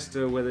to test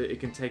whether it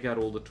can take out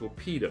all the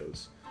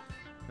torpedoes.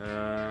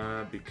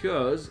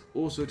 Because,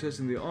 also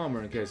testing the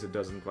armor in case it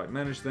doesn't quite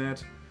manage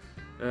that,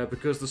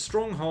 because the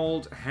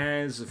Stronghold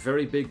has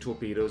very big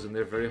torpedoes and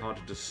they're very hard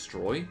to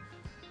destroy.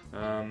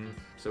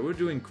 So we're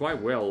doing quite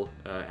well,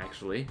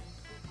 actually.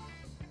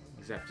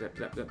 Zap, zap,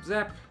 zap, zap,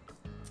 zap.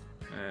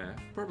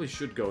 Probably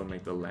should go and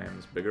make the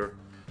lands bigger.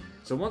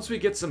 So once we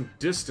get some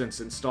distance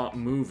and start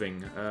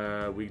moving,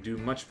 we do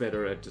much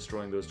better at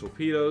destroying those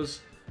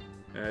torpedoes.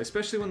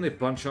 Especially when they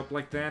bunch up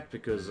like that,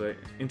 because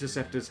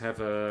interceptors have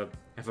a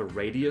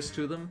radius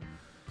to them.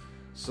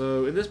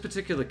 So in this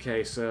particular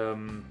case,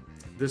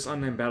 this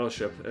unnamed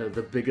battleship,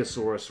 the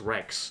Bigosaurus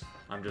Rex,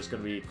 I'm just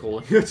going to be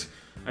calling it.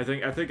 I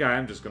think I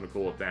am just going to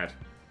call it that.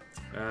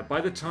 By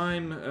the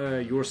time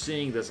you're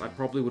seeing this, I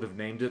probably would have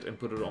named it and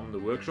put it on the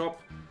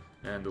workshop.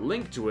 And the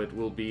link to it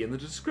will be in the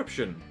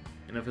description.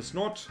 And if it's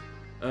not,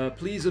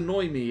 please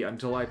annoy me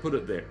until I put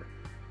it there.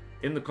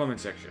 In the comment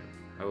section.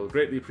 I will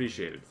greatly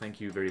appreciate it. Thank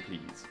you very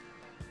please.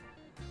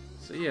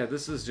 So yeah,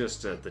 this is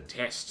just the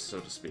test, so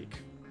to speak.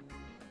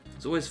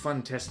 It's always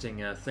fun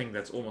testing a thing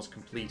that's almost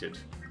completed.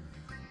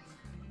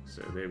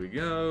 So there we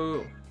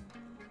go.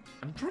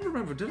 I'm trying to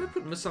remember, did I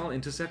put missile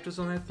interceptors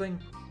on that thing?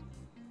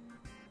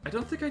 I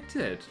don't think I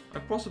did. I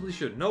possibly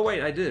should. No,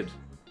 wait, I did.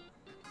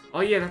 Oh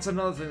yeah, that's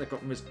another thing that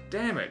got missed.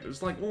 Damn it! It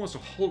was like almost a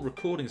whole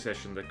recording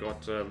session that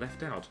got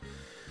left out.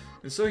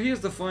 And so here's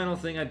the final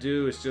thing I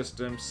do, is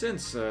just,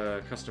 since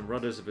custom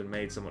rudders have been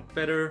made somewhat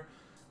better,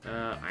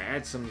 I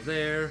add some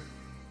there,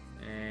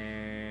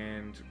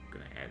 and I'm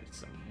gonna add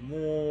some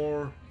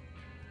more.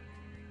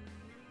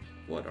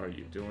 What are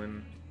you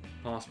doing,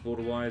 past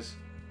BorderWise?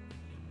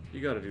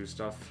 You gotta do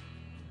stuff.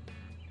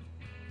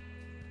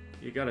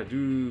 You gotta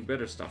do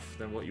better stuff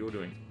than what you're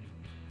doing.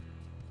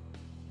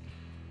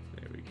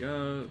 There we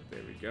go,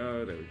 there we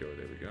go, there we go,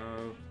 there we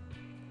go.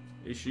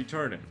 Is she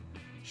turning?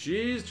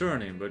 She's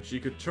turning, but she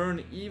could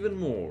turn even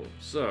more,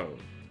 so...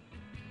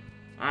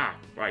 Ah,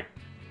 right.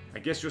 I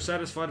guess you're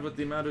satisfied with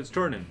the amount it's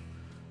turning.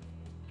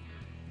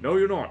 No,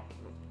 you're not.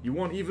 You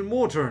want even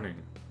more turning.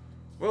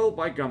 Well,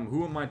 by gum,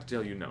 who am I to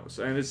tell you no?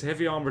 So, and it's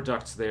heavy armor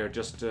ducts there,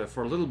 just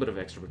for a little bit of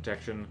extra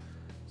protection,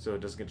 so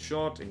it doesn't get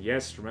shot. And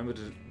yes, remember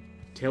to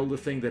tell the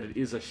thing that it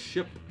is a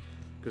ship,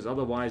 because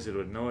otherwise it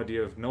would have no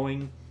idea of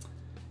knowing.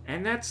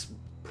 And that's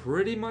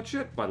pretty much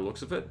it, by the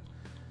looks of it.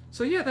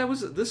 So yeah,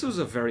 this was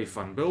a very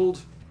fun build.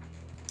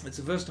 It's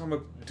the first time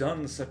I've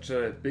done such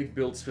a big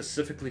build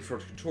specifically for a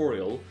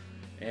tutorial,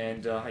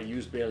 and I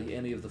used barely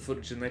any of the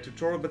footage in that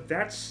tutorial, but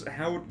that's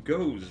how it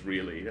goes,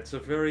 really. It's a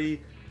very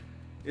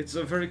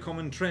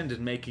common trend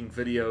in making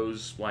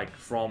videos, like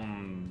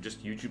from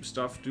just YouTube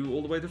stuff to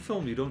all the way to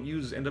film. You don't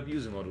end up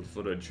using a lot of the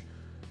footage.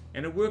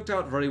 And it worked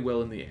out very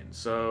well in the end.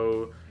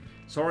 So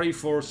Sorry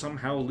for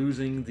somehow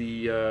losing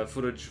the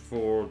footage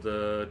for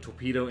the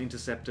torpedo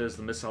interceptors,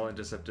 the missile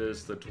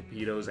interceptors, the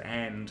torpedoes,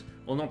 and...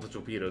 well, not the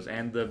torpedoes,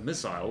 and the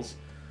missiles.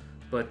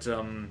 But,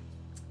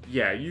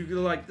 yeah,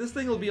 this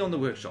thing will be on the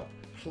workshop.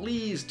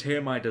 Please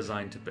tear my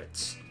design to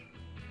bits.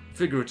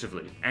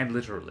 Figuratively and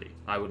literally.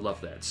 I would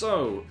love that.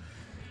 So,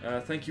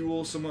 thank you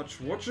all so much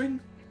for watching.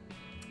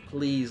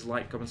 Please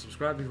like, comment,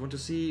 subscribe if you want to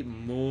see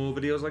more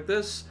videos like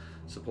this.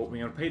 Support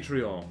me on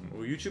Patreon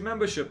or YouTube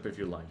membership if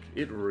you like.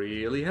 It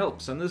really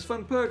helps, and there's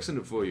fun perks in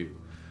it for you.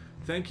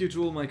 Thank you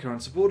to all my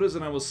current supporters,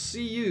 and I will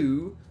see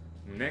you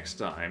next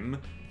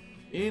time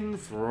in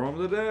From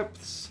the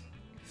Depths.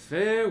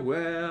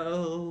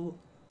 Farewell.